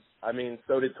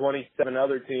 So did 27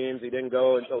 other teams. He didn't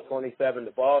go until 27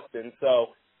 to Boston. So,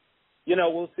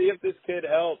 we'll see if this kid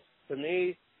helps. To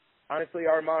me, honestly,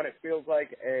 Armon, it feels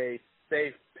like a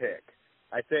safe pick.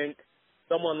 I think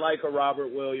someone like a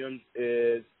Robert Williams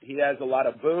he has a lot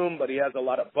of boom, but he has a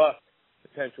lot of bust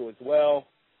potential as well.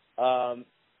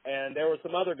 And there were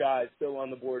some other guys still on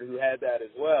the board who had that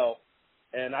as well.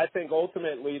 And I think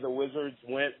ultimately the Wizards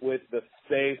went with the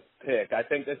safe pick. I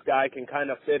think this guy can kind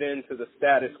of fit into the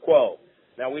status quo.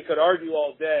 Now, we could argue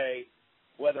all day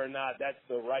whether or not that's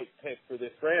the right pick for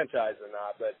this franchise or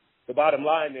not, but the bottom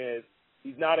line is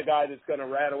he's not a guy that's going to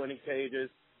rattle any cages.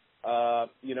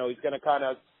 He's going to kind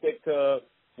of stick to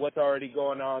what's already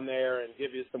going on there and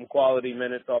give you some quality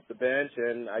minutes off the bench,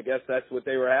 and I guess that's what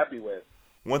they were happy with.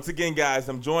 Once again, guys,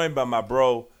 I'm joined by my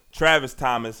bro, Travis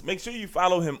Thomas. Make sure you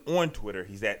follow him on Twitter.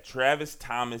 He's at Travis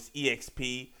Thomas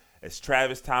EXP. That's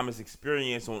Travis Thomas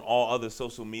Experience on all other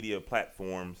social media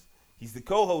platforms. He's the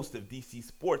co-host of DC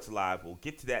Sports Live. We'll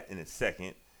get to that in a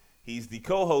second. He's the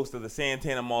co-host of the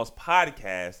Santana Moss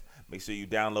podcast. Make sure you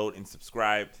download and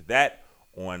subscribe to that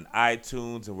on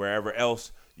iTunes and wherever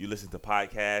else you listen to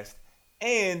podcasts.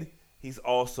 And he's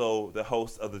also the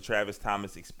host of the Travis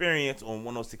Thomas Experience on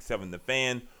 106.7 The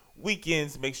Fan.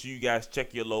 Weekends, make sure you guys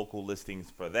check your local listings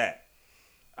for that.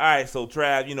 All right, so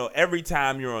Trav, every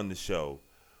time you're on the show,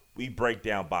 we break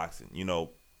down boxing.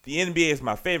 The NBA is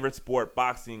my favorite sport.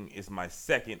 Boxing is my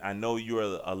second. I know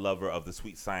you're a lover of the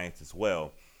sweet science as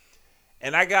well.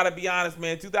 And I got to be honest,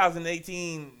 man,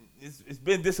 2018, it's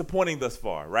been disappointing thus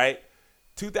far, right?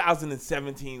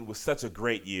 2017 was such a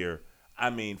great year.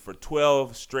 For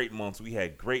 12 straight months, we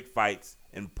had great fights,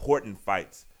 important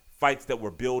fights. Fights that were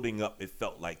building up, it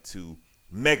felt like, to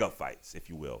mega fights, if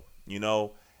you will,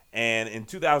 And in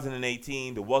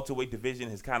 2018, the welterweight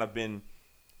division has kind of been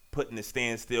put in a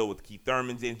standstill with Keith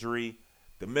Thurman's injury.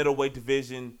 The middleweight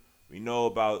division, we know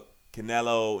about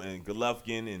Canelo and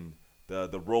Golovkin and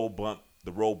the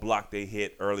roadblock they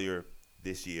hit earlier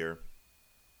this year.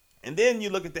 And then you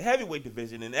look at the heavyweight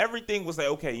division, and everything was like,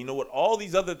 okay, you know what? All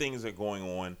these other things are going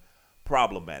on,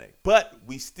 problematic. But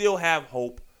we still have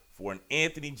hope for an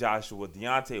Anthony Joshua,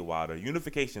 Deontay Wilder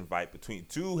unification fight between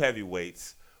two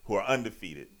heavyweights who are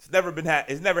undefeated. It's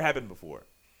never happened before.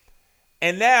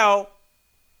 And now,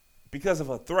 because of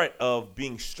a threat of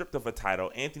being stripped of a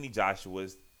title, Anthony Joshua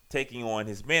is taking on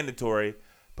his mandatory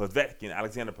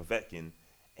Alexander Povetkin,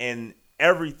 and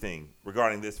everything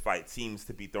regarding this fight seems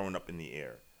to be thrown up in the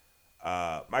air.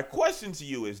 My question to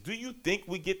you is, do you think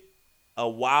we get a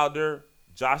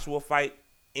Wilder-Joshua fight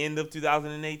end of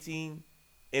 2018?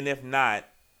 And if not,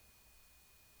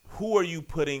 who are you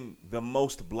putting the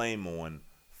most blame on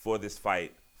for this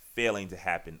fight failing to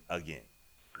happen again?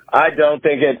 I don't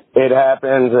think it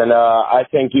happens, and I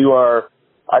think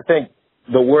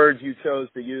the words you chose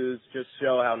to use just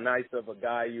show how nice of a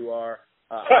guy you are.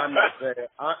 I'm not there.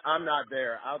 I'm not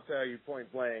there. I'll tell you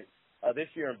point blank. This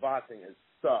year in boxing has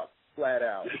sucked flat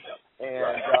out,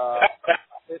 and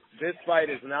this fight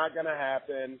is not going to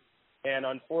happen. And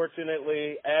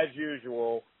unfortunately, as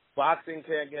usual, boxing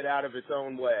can't get out of its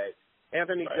own way.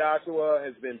 Anthony Joshua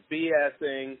has been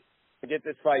BSing to get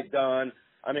this fight done.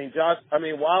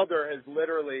 Deontay Wilder has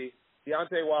literally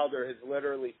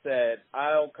said,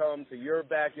 I'll come to your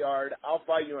backyard. I'll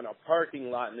fight you in a parking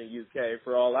lot in the UK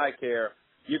for all I care.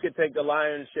 You can take the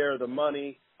lion's share of the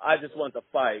money. I just want the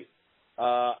fight.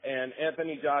 And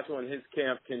Anthony Joshua and his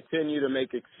camp continue to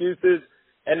make excuses.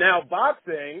 And now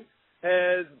boxing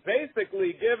has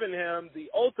basically given him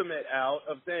the ultimate out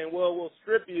of saying, well, we'll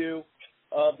strip you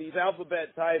of these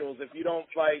alphabet titles if you don't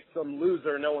fight some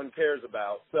loser no one cares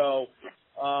about. So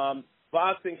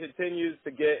boxing continues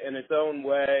to get in its own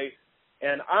way,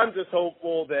 and I'm just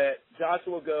hopeful that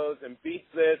Joshua goes and beats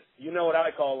this, you know what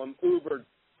I call him, Uber,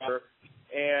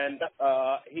 and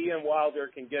he and Wilder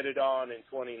can get it on in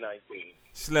 2019.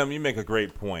 Slim, you make a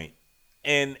great point.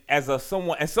 And as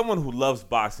someone who loves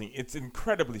boxing, it's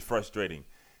incredibly frustrating.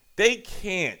 They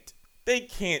can't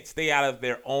stay out of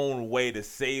their own way to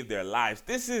save their lives.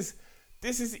 This is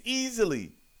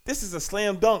a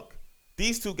slam dunk.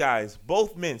 These two guys,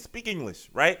 both men, speak English,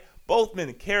 right? Both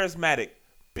men, charismatic,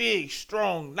 big,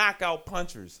 strong, knockout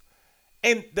punchers.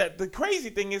 And the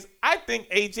crazy thing is, I think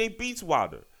AJ beats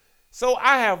Wilder. So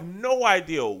I have no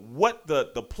idea what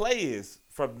the play is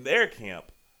from their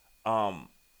camp.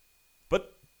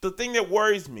 But the thing that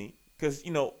worries me, because,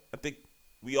 I think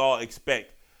we all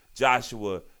expect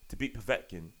Joshua to beat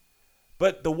Povetkin,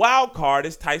 but the wild card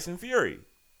is Tyson Fury.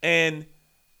 And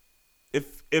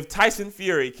if Tyson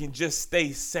Fury can just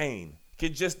stay sane,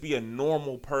 can just be a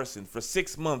normal person for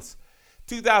 6 months,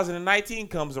 2019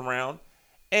 comes around,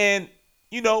 and,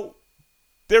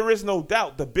 there is no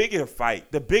doubt the biggest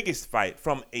fight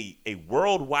from a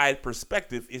worldwide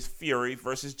perspective is Fury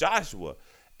versus Joshua.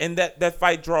 And that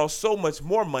fight draws so much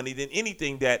more money than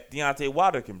anything that Deontay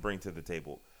Wilder can bring to the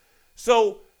table.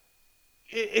 So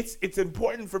it's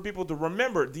important for people to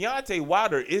remember Deontay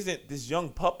Wilder isn't this young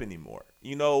pup anymore.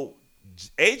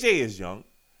 AJ is young.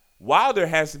 Wilder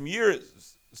has some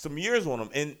years on him.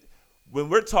 And when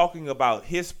we're talking about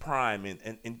his prime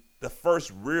and the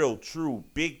first real, true,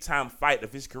 big-time fight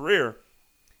of his career,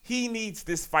 he needs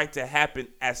this fight to happen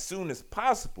as soon as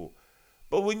possible.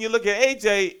 But when you look at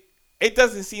AJ, it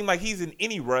doesn't seem like he's in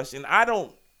any rush. And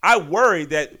I worry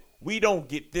that we don't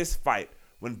get this fight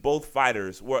when both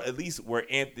fighters, or at least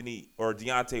where Anthony or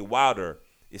Deontay Wilder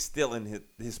is still in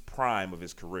his prime of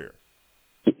his career.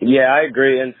 Yeah, I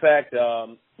agree. In fact,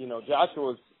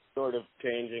 Joshua's sort of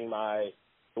changing the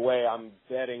way I'm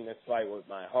betting this fight with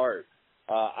my heart.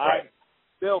 I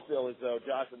still feel as though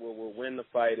Joshua will win the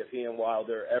fight if he and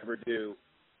Wilder ever do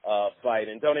fight.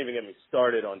 And don't even get me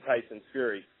started on Tyson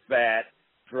Fury, fat,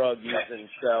 drug-using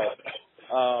self.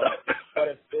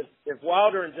 But if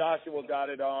Wilder and Joshua got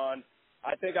it on,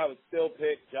 I think I would still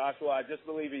pick Joshua. I just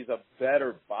believe he's a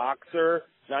better boxer,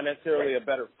 not necessarily a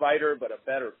better fighter, but a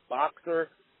better boxer.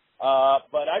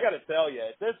 But I got to tell you,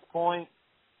 at this point,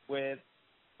 with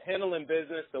handling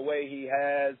business the way he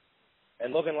has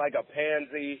and looking like a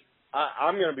pansy,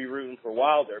 I'm going to be rooting for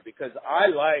Wilder because I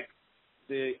like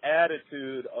the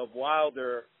attitude of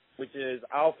Wilder, which is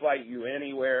I'll fight you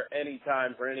anywhere,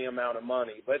 anytime, for any amount of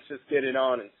money. Let's just get it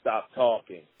on and stop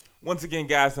talking. Once again,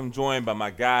 guys, I'm joined by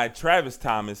my guy, Travis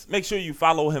Thomas. Make sure you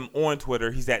follow him on Twitter.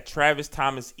 He's at Travis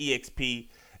Thomas EXP.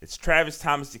 It's Travis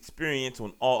Thomas Experience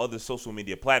on all other social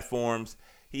media platforms.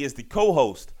 He is the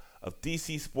co-host of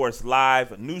DC Sports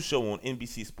Live, a new show on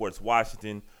NBC Sports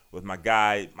Washington with my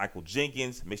guy, Michael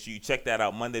Jenkins. Make sure you check that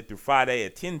out Monday through Friday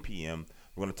at 10 p.m.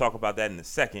 We're going to talk about that in a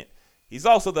second. He's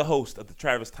also the host of the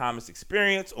Travis Thomas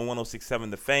Experience on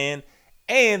 106.7 The Fan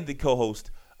and the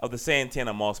co-host of the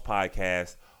Santana Moss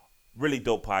podcast. Really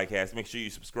dope podcast. Make sure you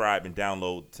subscribe and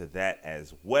download to that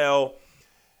as well.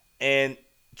 And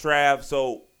Trav,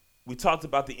 so we talked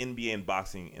about the NBA and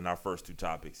boxing in our first two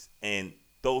topics, and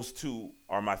those two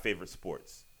are my favorite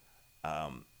sports.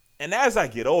 And as I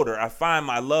get older, I find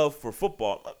my love for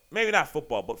football, maybe not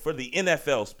football, but for the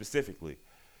NFL specifically,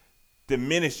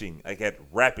 diminishing like at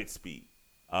rapid speed.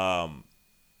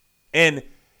 And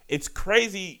it's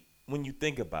crazy when you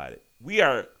think about it. We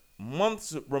are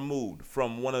months removed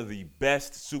from one of the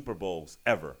best Super Bowls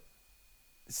ever.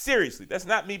 Seriously, that's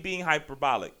not me being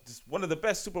hyperbolic. Just one of the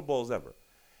best Super Bowls ever.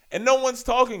 And no one's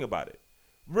talking about it.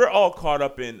 We're all caught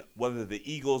up in whether the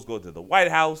Eagles go to the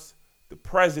White House, the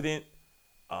president,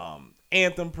 the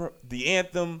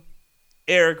anthem,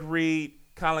 Eric Reed,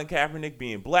 Colin Kaepernick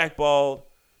being blackballed.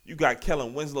 You got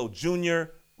Kellen Winslow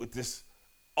Jr. with this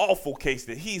awful case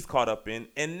that he's caught up in.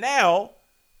 And now,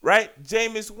 right,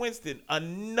 Jameis Winston,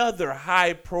 another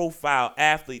high-profile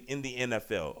athlete in the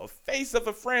NFL, a face of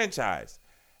a franchise,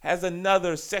 has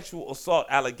another sexual assault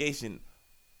allegation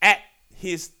at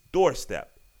his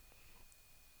doorstep.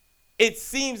 It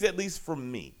seems, at least for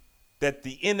me, that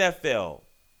the NFL,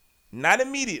 not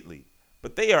immediately,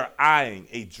 but they are eyeing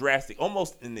a drastic,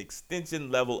 almost an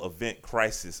extension-level event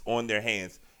crisis on their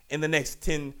hands in the next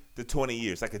 10 to 20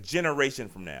 years, like a generation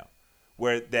from now,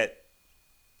 where that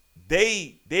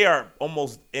they are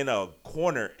almost in a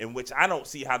corner in which I don't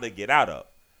see how they get out of.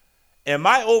 Am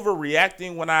I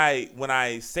overreacting when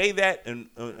I say that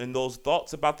and those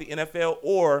thoughts about the NFL,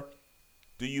 or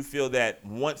do you feel that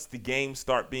once the games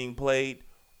start being played,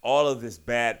 all of this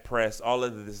bad press, all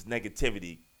of this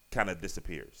negativity kind of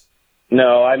disappears?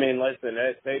 No, I mean, listen,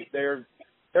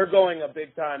 they're going a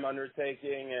big-time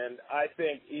undertaking, and I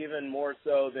think even more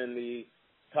so than the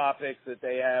topics that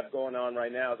they have going on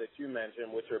right now that you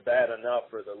mentioned, which are bad enough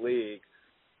for the league,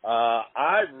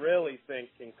 I really think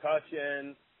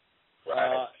concussion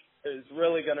is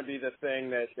really going to be the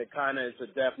thing that kind of is a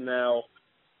death knell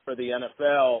for the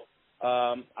NFL.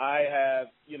 I have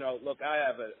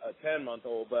a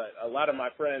 10-month-old, but a lot of my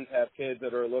friends have kids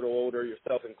that are a little older,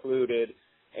 yourself included,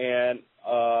 and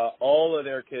all of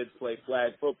their kids play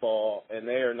flag football, and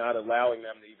they are not allowing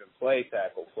them to even play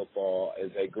tackle football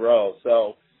as they grow.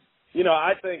 So,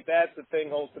 I think that's the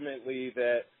thing ultimately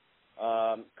that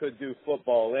could do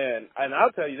football in. And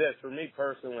I'll tell you this, for me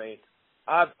personally,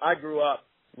 I grew up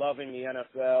loving the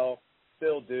NFL,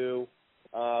 still do,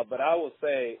 but I would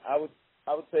say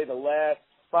the last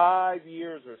 5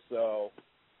 years or so,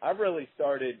 I've really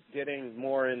started getting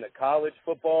more into college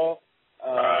football.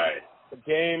 Right. The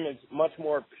game is much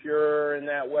more pure in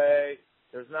that way.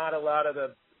 There's not a lot of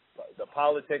the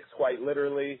politics, quite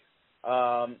literally.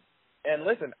 And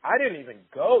listen, I didn't even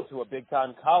go to a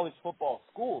big-time college football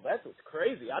school. That's what's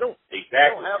crazy. I don't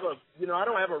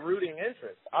have a rooting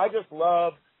interest. I just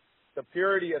love the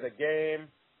purity of the game.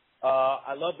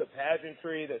 I love the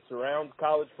pageantry that surrounds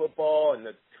college football and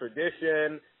the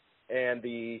tradition and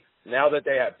now that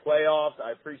they have playoffs,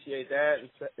 I appreciate that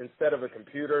instead of a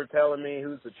computer telling me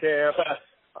who's the champ.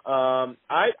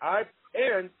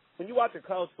 And when you watch a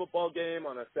college football game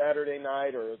on a Saturday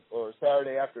night or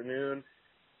Saturday afternoon,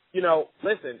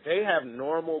 listen, they have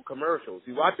normal commercials.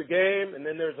 You watch a game and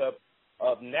then there's a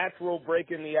natural break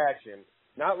in the action.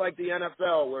 Not like the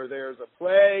NFL where there's a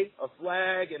play, a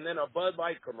flag, and then a Bud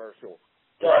Light commercial.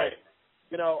 So, Right.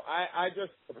 I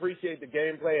just appreciate the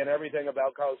gameplay and everything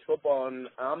about college football, and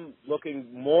I'm looking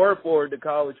more forward to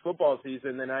college football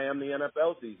season than I am the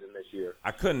NFL season this year.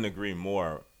 I couldn't agree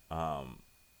more. I'm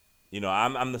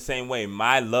the same way.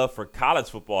 My love for college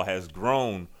football has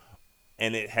grown,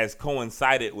 and it has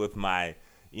coincided with my,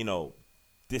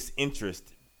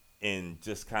 disinterest in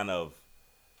just kind of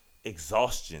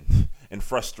exhaustion and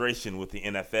frustration with the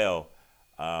NFL.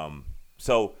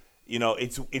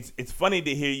 It's funny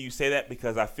to hear you say that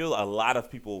because I feel a lot of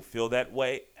people feel that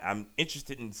way. I'm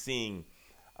interested in seeing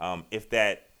if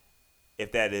that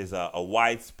is a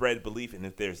widespread belief and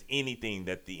if there's anything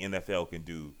that the NFL can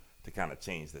do to kind of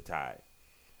change the tide.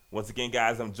 Once again,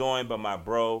 guys, I'm joined by my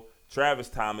bro, Travis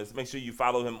Thomas. Make sure you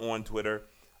follow him on Twitter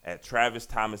at Travis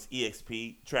Thomas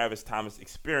EXP, Travis Thomas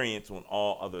Experience on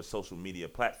all other social media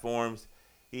platforms.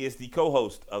 He is the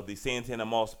co-host of the Santana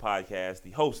Moss podcast,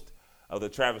 the host of the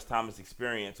Travis Thomas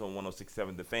Experience on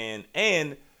 106.7 The Fan,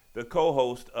 and the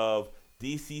co-host of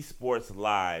DC Sports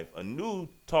Live, a new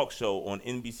talk show on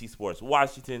NBC Sports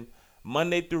Washington,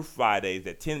 Monday through Fridays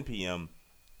at 10 p.m.,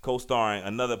 co-starring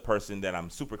another person that I'm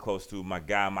super close to, my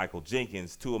guy Michael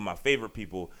Jenkins, two of my favorite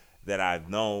people that I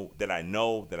know, that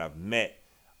I've met.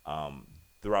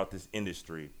 throughout this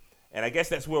industry. And I guess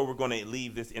that's where we're going to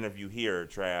leave this interview here,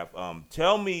 Trav.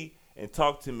 Tell me and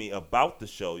talk to me about the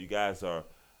show. You guys are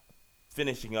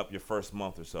finishing up your first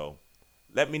month or so.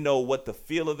 Let me know what the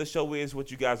feel of the show is,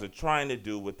 what you guys are trying to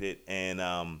do with it, and,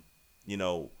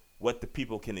 what the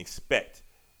people can expect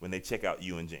when they check out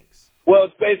you and Jinx. Well,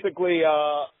 it's basically,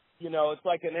 it's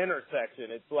like an intersection.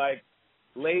 It's like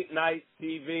late night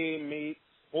TV meets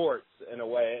sports in a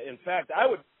way. In fact, I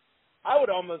would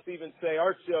almost even say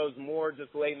our show's more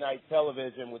just late night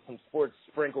television with some sports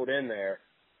sprinkled in there.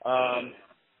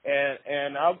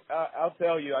 And I'll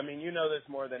tell you, I mean, you know this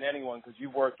more than anyone because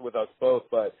you've worked with us both,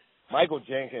 but Michael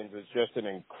Jenkins is just an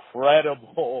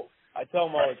incredible, I tell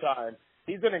him all the time,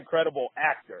 he's an incredible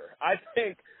actor. I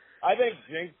think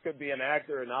Jinx could be an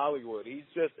actor in Hollywood. He's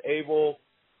just able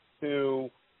to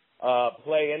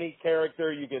play any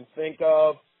character you can think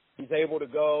of. He's able to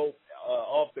go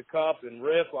off the cuff and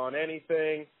riff on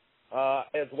anything,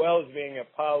 as well as being a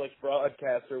polished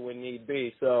broadcaster when need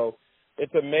be. So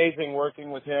it's amazing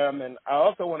working with him. And I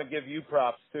also want to give you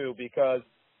props, too, because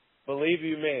believe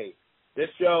you me, this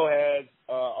show has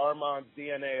Armon's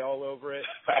DNA all over it.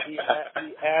 He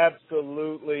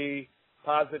absolutely,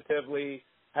 positively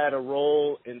had a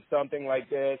role in something like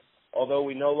this. Although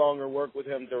we no longer work with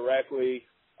him directly,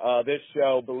 this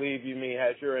show, believe you me,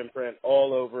 has your imprint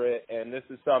all over it, and this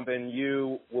is something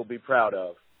you will be proud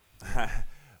of.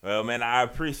 Well, man, I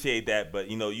appreciate that, but,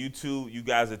 you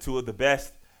guys are two of the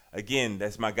best. Again,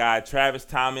 that's my guy, Travis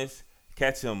Thomas.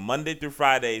 Catch him Monday through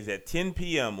Fridays at 10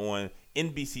 p.m. on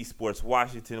NBC Sports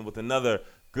Washington with another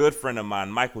good friend of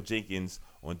mine, Michael Jenkins,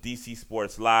 on DC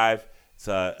Sports Live. It's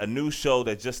a new show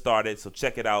that just started, so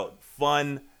check it out.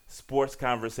 Fun sports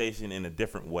conversation in a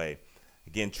different way.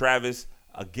 Again, Travis,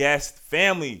 a guest,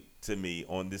 family to me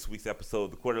on this week's episode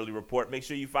of the Quarterly Report. Make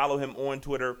sure you follow him on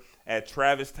Twitter at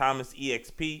Travis Thomas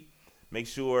EXP. Make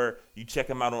sure you check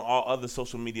him out on all other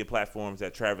social media platforms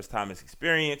at Travis Thomas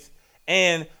Experience.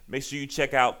 And make sure you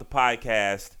check out the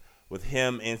podcast with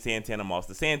him and Santana Moss,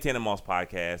 the Santana Moss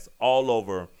podcast, all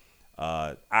over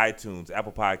iTunes,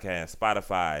 Apple Podcasts,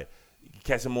 Spotify. You can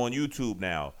catch him on YouTube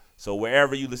now. So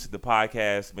wherever you listen to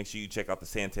podcasts, make sure you check out the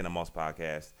Santana Moss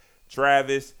podcast.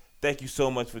 Travis, thank you so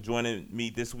much for joining me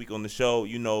this week on the show.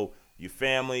 You know your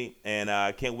family, and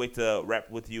I can't wait to rap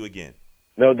with you again.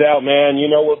 No doubt, man.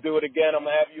 We'll do it again. I'm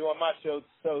going to have you on my show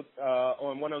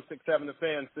on 106.7 The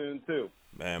Fan soon, too.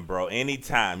 Man, bro,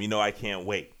 anytime. I can't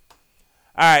wait.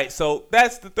 All right, so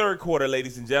that's the third quarter,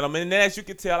 ladies and gentlemen. And as you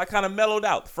can tell, I kind of mellowed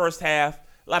out. The first half,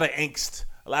 a lot of angst,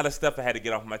 a lot of stuff I had to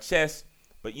get off my chest.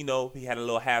 But, we had a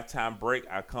little halftime break.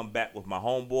 I come back with my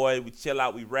homeboy. We chill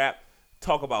out, we rap,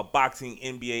 talk about boxing,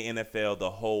 NBA, NFL, the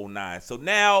whole nine. So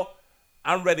now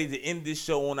I'm ready to end this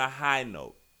show on a high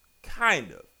note.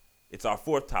 Kind of. It's our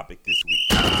fourth topic this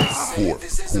week.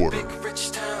 Fourth quarter.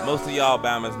 Most of y'all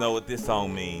Bama's know what this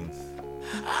song means.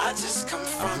 I'm just going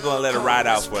to let it ride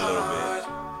out for a little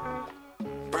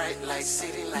bit. Bright light,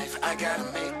 city life, I gotta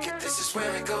make it, this is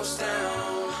where it goes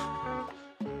down.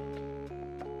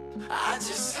 I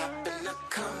just happen to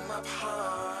come up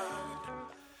hard.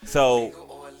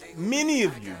 So many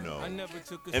of you know,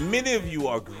 and many of you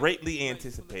are greatly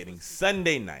anticipating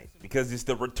Sunday night because it's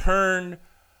the return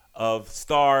of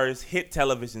STARTZ hit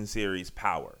television series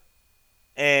Power.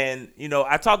 And,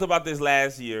 I talked about this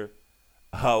last year,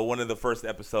 one of the first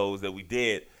episodes that we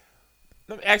did.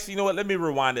 Actually, you know what? Let me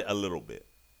rewind it a little bit.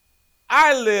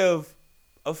 I live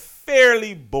a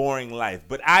fairly boring life,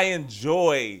 but I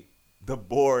enjoy the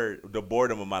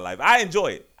boredom of my life. I enjoy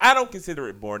it. I don't consider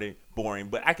it boring,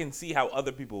 but I can see how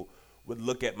other people would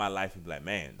look at my life and be like,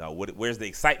 man, dog, where's the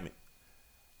excitement?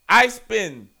 I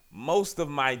spend most of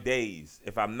my days,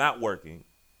 if I'm not working,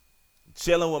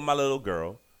 chilling with my little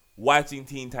girl, watching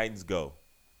Teen Titans Go,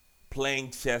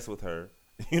 playing chess with her,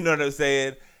 you know what I'm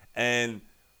saying, and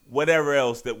whatever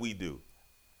else that we do.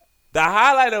 The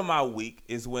highlight of my week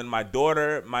is when my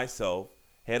daughter, myself,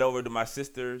 head over to my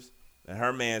sister's and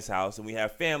her man's house, and we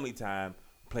have family time,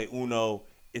 play Uno.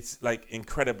 It's like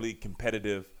incredibly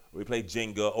competitive. We play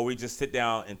Jenga, or we just sit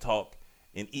down and talk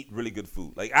and eat really good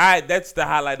food. That's the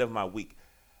highlight of my week.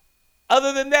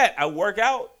 Other than that, I work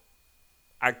out,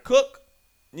 I cook,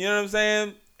 you know what I'm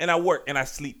saying, and I work and I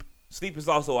sleep. Sleep is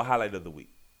also a highlight of the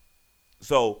week.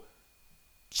 So,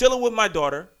 chilling with my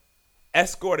daughter,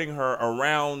 escorting her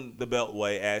around the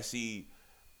Beltway as she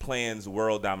plans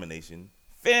world domination,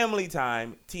 family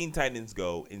time, Teen Titans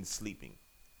Go, and sleeping.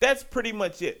 That's pretty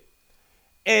much it.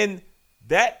 And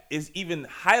that is even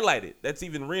highlighted. That's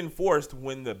even reinforced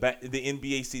when the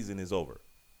NBA season is over.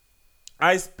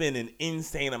 I spend an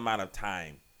insane amount of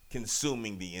time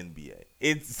consuming the NBA.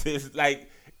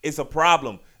 It's a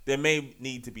problem. there may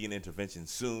need to be an intervention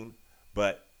soon,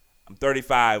 but I'm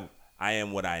 35. I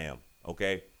am what I am,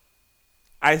 okay?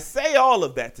 I say all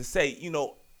of that to say,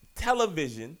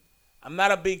 television, I'm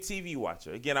not a big TV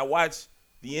watcher. Again, I watch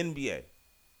the NBA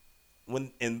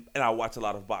and I watch a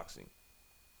lot of boxing.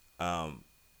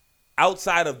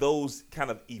 Outside of those kind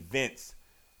of events,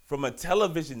 from a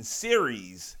television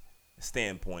series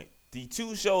standpoint, the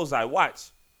two shows I watch,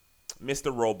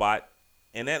 Mr. Robot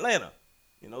and Atlanta,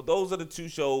 those are the two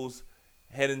shows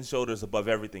head and shoulders above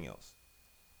everything else.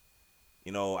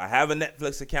 I have a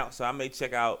Netflix account, so I may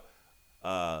check out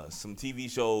some TV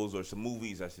shows or some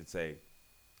movies, I should say.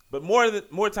 But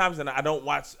more times than not, I don't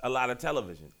watch a lot of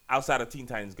television outside of Teen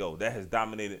Titans Go. That has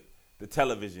dominated the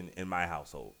television in my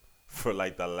household for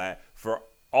for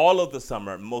all of the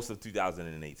summer, most of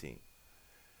 2018.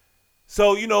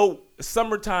 So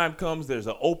summertime comes. There's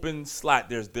an open slot.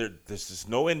 There's just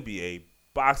no NBA.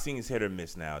 Boxing is hit or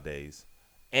miss nowadays,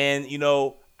 and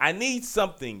I need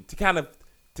something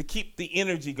to keep the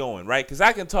energy going, right? Because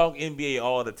I can talk NBA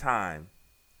all the time,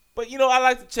 but I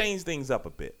like to change things up a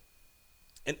bit.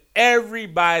 And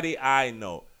everybody I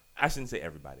know, I shouldn't say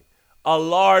everybody, a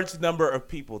large number of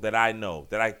people that I know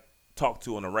that I talk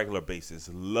to on a regular basis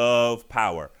love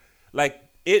Power. Like,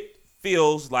 it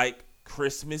feels like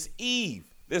Christmas Eve.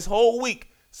 This whole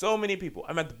week, so many people.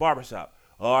 I'm at the barbershop.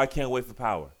 Oh, I can't wait for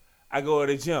Power. I go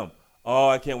to the gym. Oh,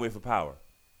 I can't wait for Power.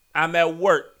 I'm at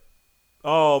work.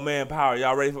 Oh, man, Power.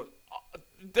 Y'all ready for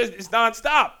it's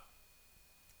nonstop.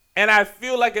 And I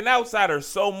feel like an outsider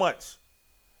so much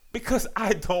because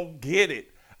I don't get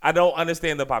it. I don't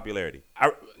understand the popularity.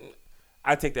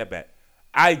 I take that back.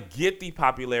 I get the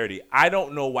popularity. I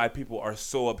don't know why people are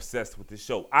so obsessed with this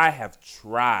show. I have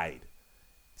tried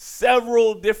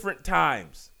several different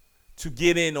times to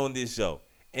get in on this show,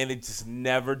 and it just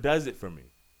never does it for me.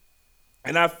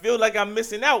 And I feel like I'm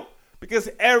missing out because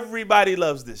everybody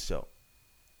loves this show.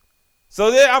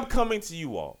 So there I'm coming to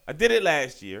you all. I did it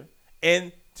last year,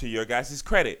 and to your guys'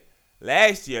 credit,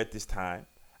 last year at this time,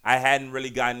 I hadn't really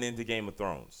gotten into Game of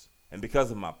Thrones. And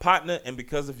because of my partner and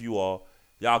because of you all,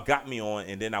 y'all got me on,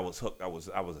 and then I was hooked. I was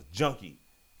a junkie.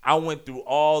 I went through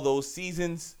all those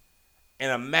seasons in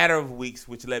a matter of weeks,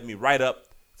 which led me right up.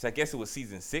 So I guess it was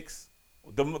season 6,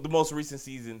 the most recent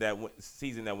season that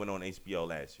went on HBO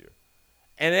last year.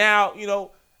 And now,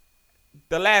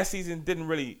 the last season didn't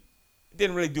really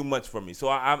do much for me. So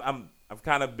I've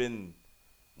kind of been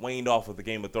waned off of the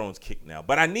Game of Thrones kick now.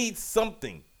 But I need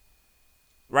something,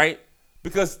 right?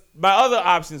 Because my other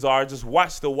options are just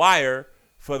watch The Wire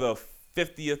for the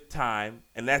 50th time,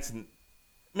 and that's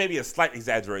maybe a slight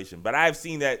exaggeration, but I've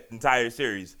seen that entire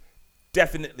series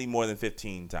definitely more than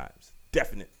 15 times.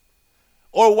 Definitely.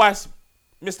 Or watch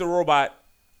Mr. Robot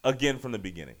again from the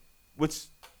beginning, which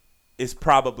is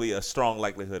probably a strong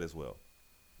likelihood as well.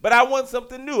 But I want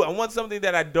something new. I want something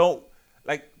that I don't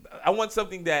like. I want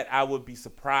something that I would be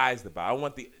surprised about. I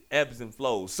want the ebbs and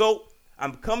flows. So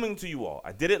I'm coming to you all.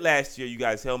 I did it last year. You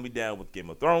guys held me down with Game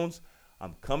of Thrones.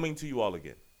 I'm coming to you all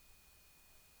again.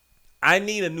 I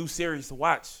need a new series to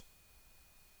watch.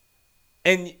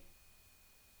 And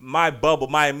my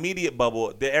immediate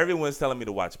bubble, that everyone's telling me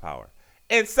to watch Power.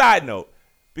 And side note,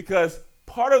 because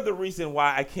part of the reason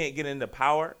why I can't get into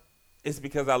Power is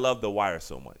because I love The Wire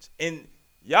so much. And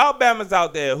y'all Bammers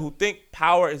out there who think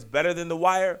Power is better than The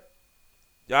Wire,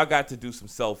 y'all got to do some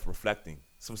self-reflecting,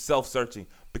 some self-searching,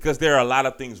 because there are a lot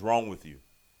of things wrong with you.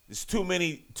 There's too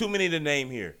many to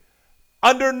name here.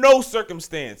 Under no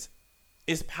circumstance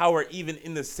is Power even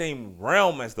in the same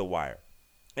realm as The Wire.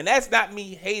 And that's not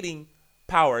me hating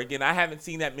Power. Again, I haven't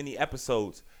seen that many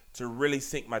episodes to really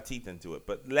sink my teeth into it.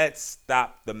 But let's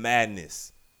stop the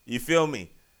madness. You feel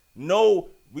me? No,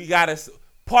 we got to.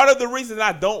 Part of the reason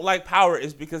I don't like Power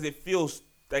is because it feels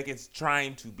like it's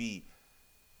trying to be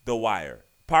The Wire.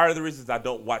 Part of the reasons I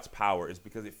don't watch Power is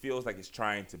because it feels like it's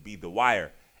trying to be The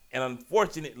Wire. And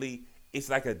unfortunately, it's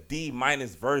like a D-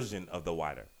 version of The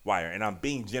Wire. And I'm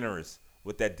being generous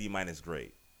with that D-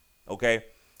 grade. Okay?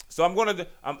 So I'm going to,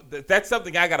 that's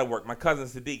something I got to work. My cousin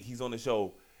Sadiq, he's on the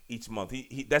show each month.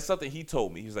 That's something he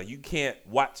told me. He was like, you can't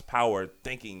watch Power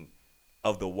thinking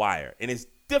of The Wire. And it's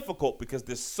difficult because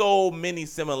there's so many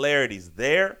similarities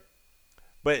there.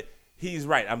 But he's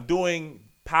right. I'm doing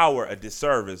Power a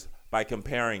disservice by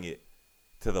comparing it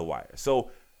to The Wire.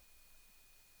 So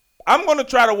I'm going to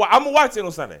try to watch. I'm going to watch it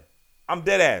on Sunday. I'm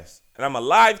dead ass. And I'm going to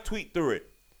live tweet through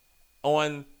it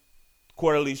on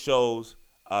Quarterly Show's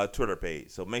Twitter page.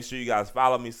 So make sure you guys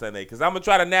follow me Sunday because I'm going to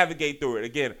try to navigate through it.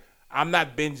 Again, I'm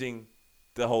not binging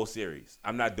the whole series.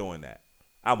 I'm not doing that.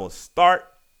 I'm going to start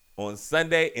on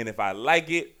Sunday, and if I like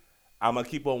it, I'm going to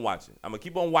keep on watching. I'm going to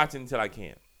keep on watching until I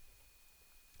can.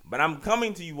 But I'm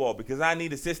coming to you all because I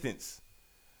need assistance.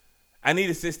 I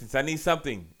need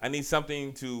something. I need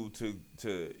something to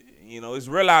it's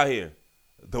real out here.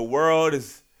 The world,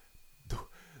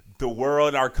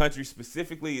 our country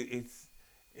specifically,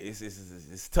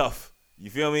 it's tough. You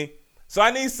feel me? So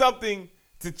I need something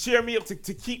to cheer me up, to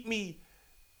keep me,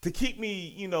 I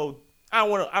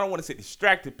don't want to say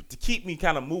distracted, but to keep me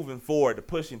kind of moving forward, to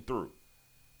pushing through.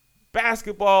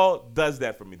 Basketball does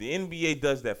that for me. The NBA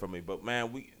does that for me. But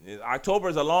man, October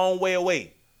is a long way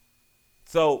away.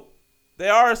 So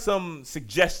there are some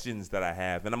suggestions that I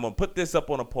have, and I'm gonna put this up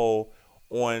on a poll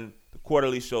on the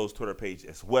Quarterly Show's Twitter page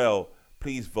as well.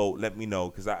 Please vote. Let me know,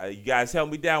 because you guys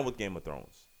helped me down with Game of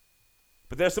Thrones.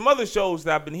 But there's some other shows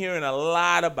that I've been hearing a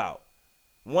lot about.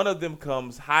 One of them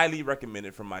comes highly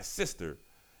recommended from my sister,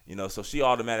 so she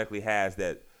automatically has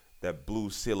that blue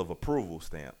seal of approval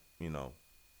stamp,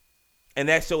 And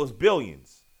that show is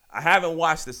Billions. I haven't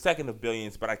watched the second of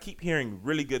Billions, but I keep hearing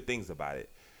really good things about it.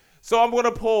 So I'm going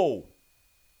to poll.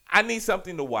 I need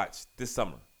something to watch this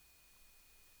summer.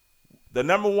 The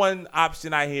number one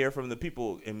option I hear from the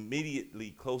people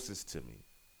immediately closest to me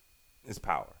is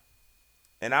Power.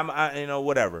 And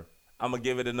whatever. I'm going to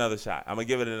give it another shot. I'm going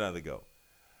to give it another go.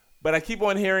 But I keep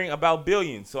on hearing about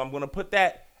Billions, so I'm going to put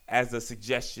that as a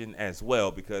suggestion as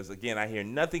well, because, again, I hear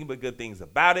nothing but good things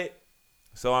about it.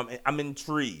 So I'm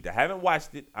intrigued. I haven't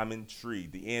watched it. I'm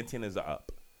intrigued. The antennas are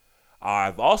up.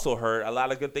 I've also heard a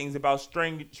lot of good things about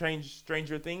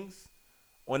Stranger Things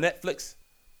on Netflix.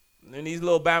 And these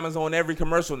little Bamas on every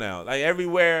commercial now. Like,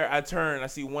 everywhere I turn, I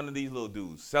see one of these little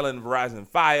dudes selling Verizon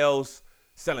Fios,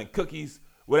 selling cookies,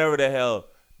 whatever the hell.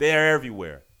 They're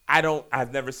everywhere.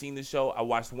 I've never seen the show. I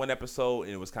watched one episode,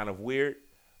 and it was kind of weird.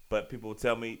 But people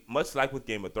tell me, much like with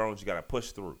Game of Thrones, you got to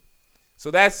push through.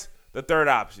 So that's the third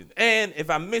option. And if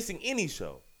I'm missing any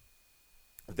show,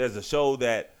 if there's a show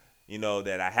that,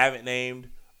 that I haven't named,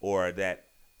 or that,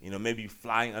 maybe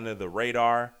flying under the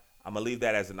radar, I'm going to leave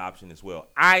that as an option as well.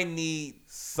 I need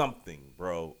something,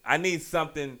 bro. I need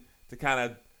something to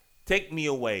kind of take me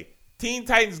away. Teen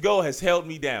Titans Go has held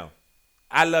me down.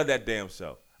 I love that damn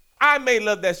show. I may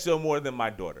love that show more than my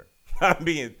daughter.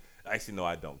 Actually, no,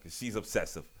 I don't, because she's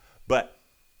obsessive. But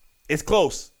it's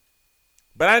close.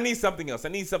 But I need something else. I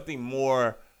need something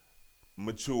more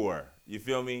mature. You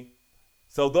feel me?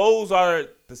 So those are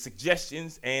the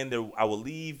suggestions, and I will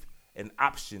leave an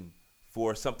option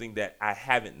for something that I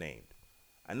haven't named.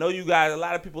 I know you guys, a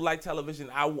lot of people like television.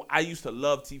 I used to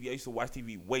love TV. I used to watch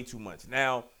TV way too much.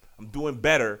 Now I'm doing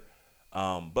better,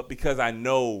 but because I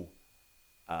know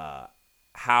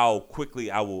how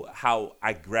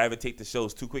I gravitate to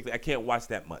shows too quickly, I can't watch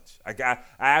that much. I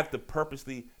have to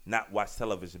purposely not watch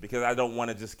television because I don't want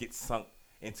to just get sunk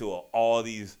into all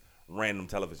these random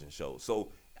television shows.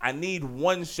 So I need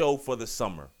one show for the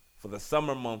summer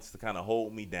months to kind of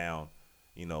hold me down.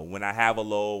 When I have a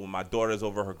lull, when my daughter's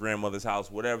over her grandmother's house,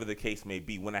 whatever the case may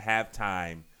be, when I have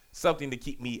time, something to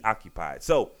keep me occupied.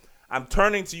 So I'm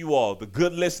turning to you all, the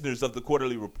good listeners of the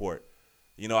Quarterly Report.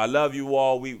 I love you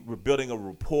all. We're building a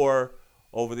rapport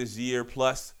over this year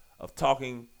plus of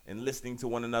talking and listening to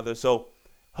one another. So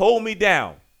hold me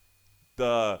down.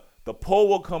 The poll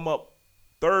will come up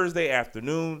Thursday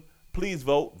afternoon. Please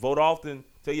vote. Vote often.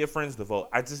 Tell your friends to vote.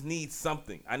 I just need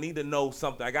something. I need to know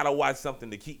something. I got to watch something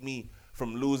to keep me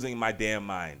from losing my damn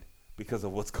mind because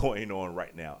of what's going on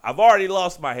right now. I've already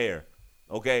lost my hair,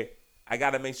 okay? I got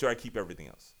to make sure I keep everything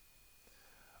else.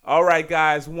 All right,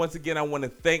 guys. Once again, I want to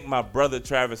thank my brother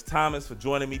Travis Thomas for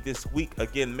joining me this week.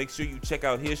 Again, make sure you check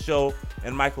out his show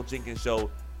and Michael Jenkins' show.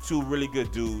 Two really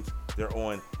good dudes. They're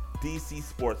on DC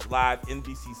Sports Live,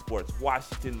 NBC Sports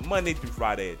Washington, Monday through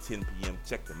Friday at 10 p.m.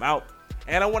 Check them out.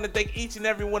 And I want to thank each and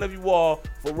every one of you all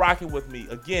for rocking with me.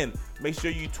 Again, make sure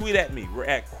you tweet at me. We're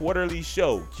at Quarterly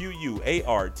Show,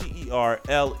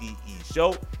 QUARTERLEE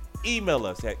Show. Email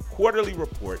us at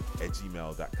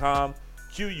quarterlyreport@gmail.com,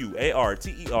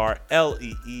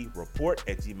 QUARTERLEE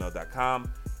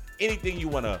report@gmail.com. Anything you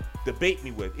want to debate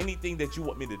me with, anything that you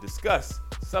want me to discuss,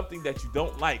 something that you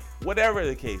don't like, whatever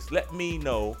the case, let me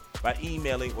know by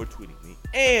emailing or tweeting me.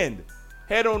 And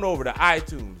head on over to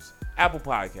iTunes, Apple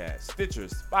Podcasts, Stitcher,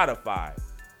 Spotify,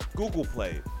 Google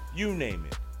Play, you name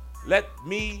it. Let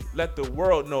the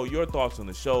world know your thoughts on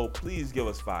the show. Please give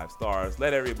us 5 stars.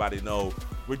 Let everybody know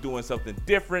we're doing something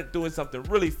different, doing something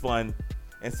really fun,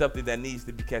 and something that needs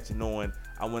to be catching on.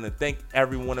 I want to thank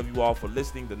every one of you all for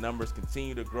listening. The numbers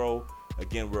continue to grow.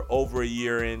 Again, we're over a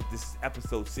year in. This is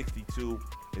episode 62.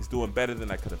 It's doing better than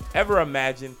I could have ever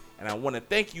imagined. And I want to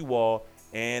thank you all.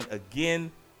 And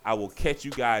again, I will catch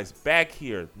you guys back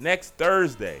here next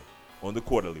Thursday on the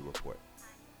Quarterly Report.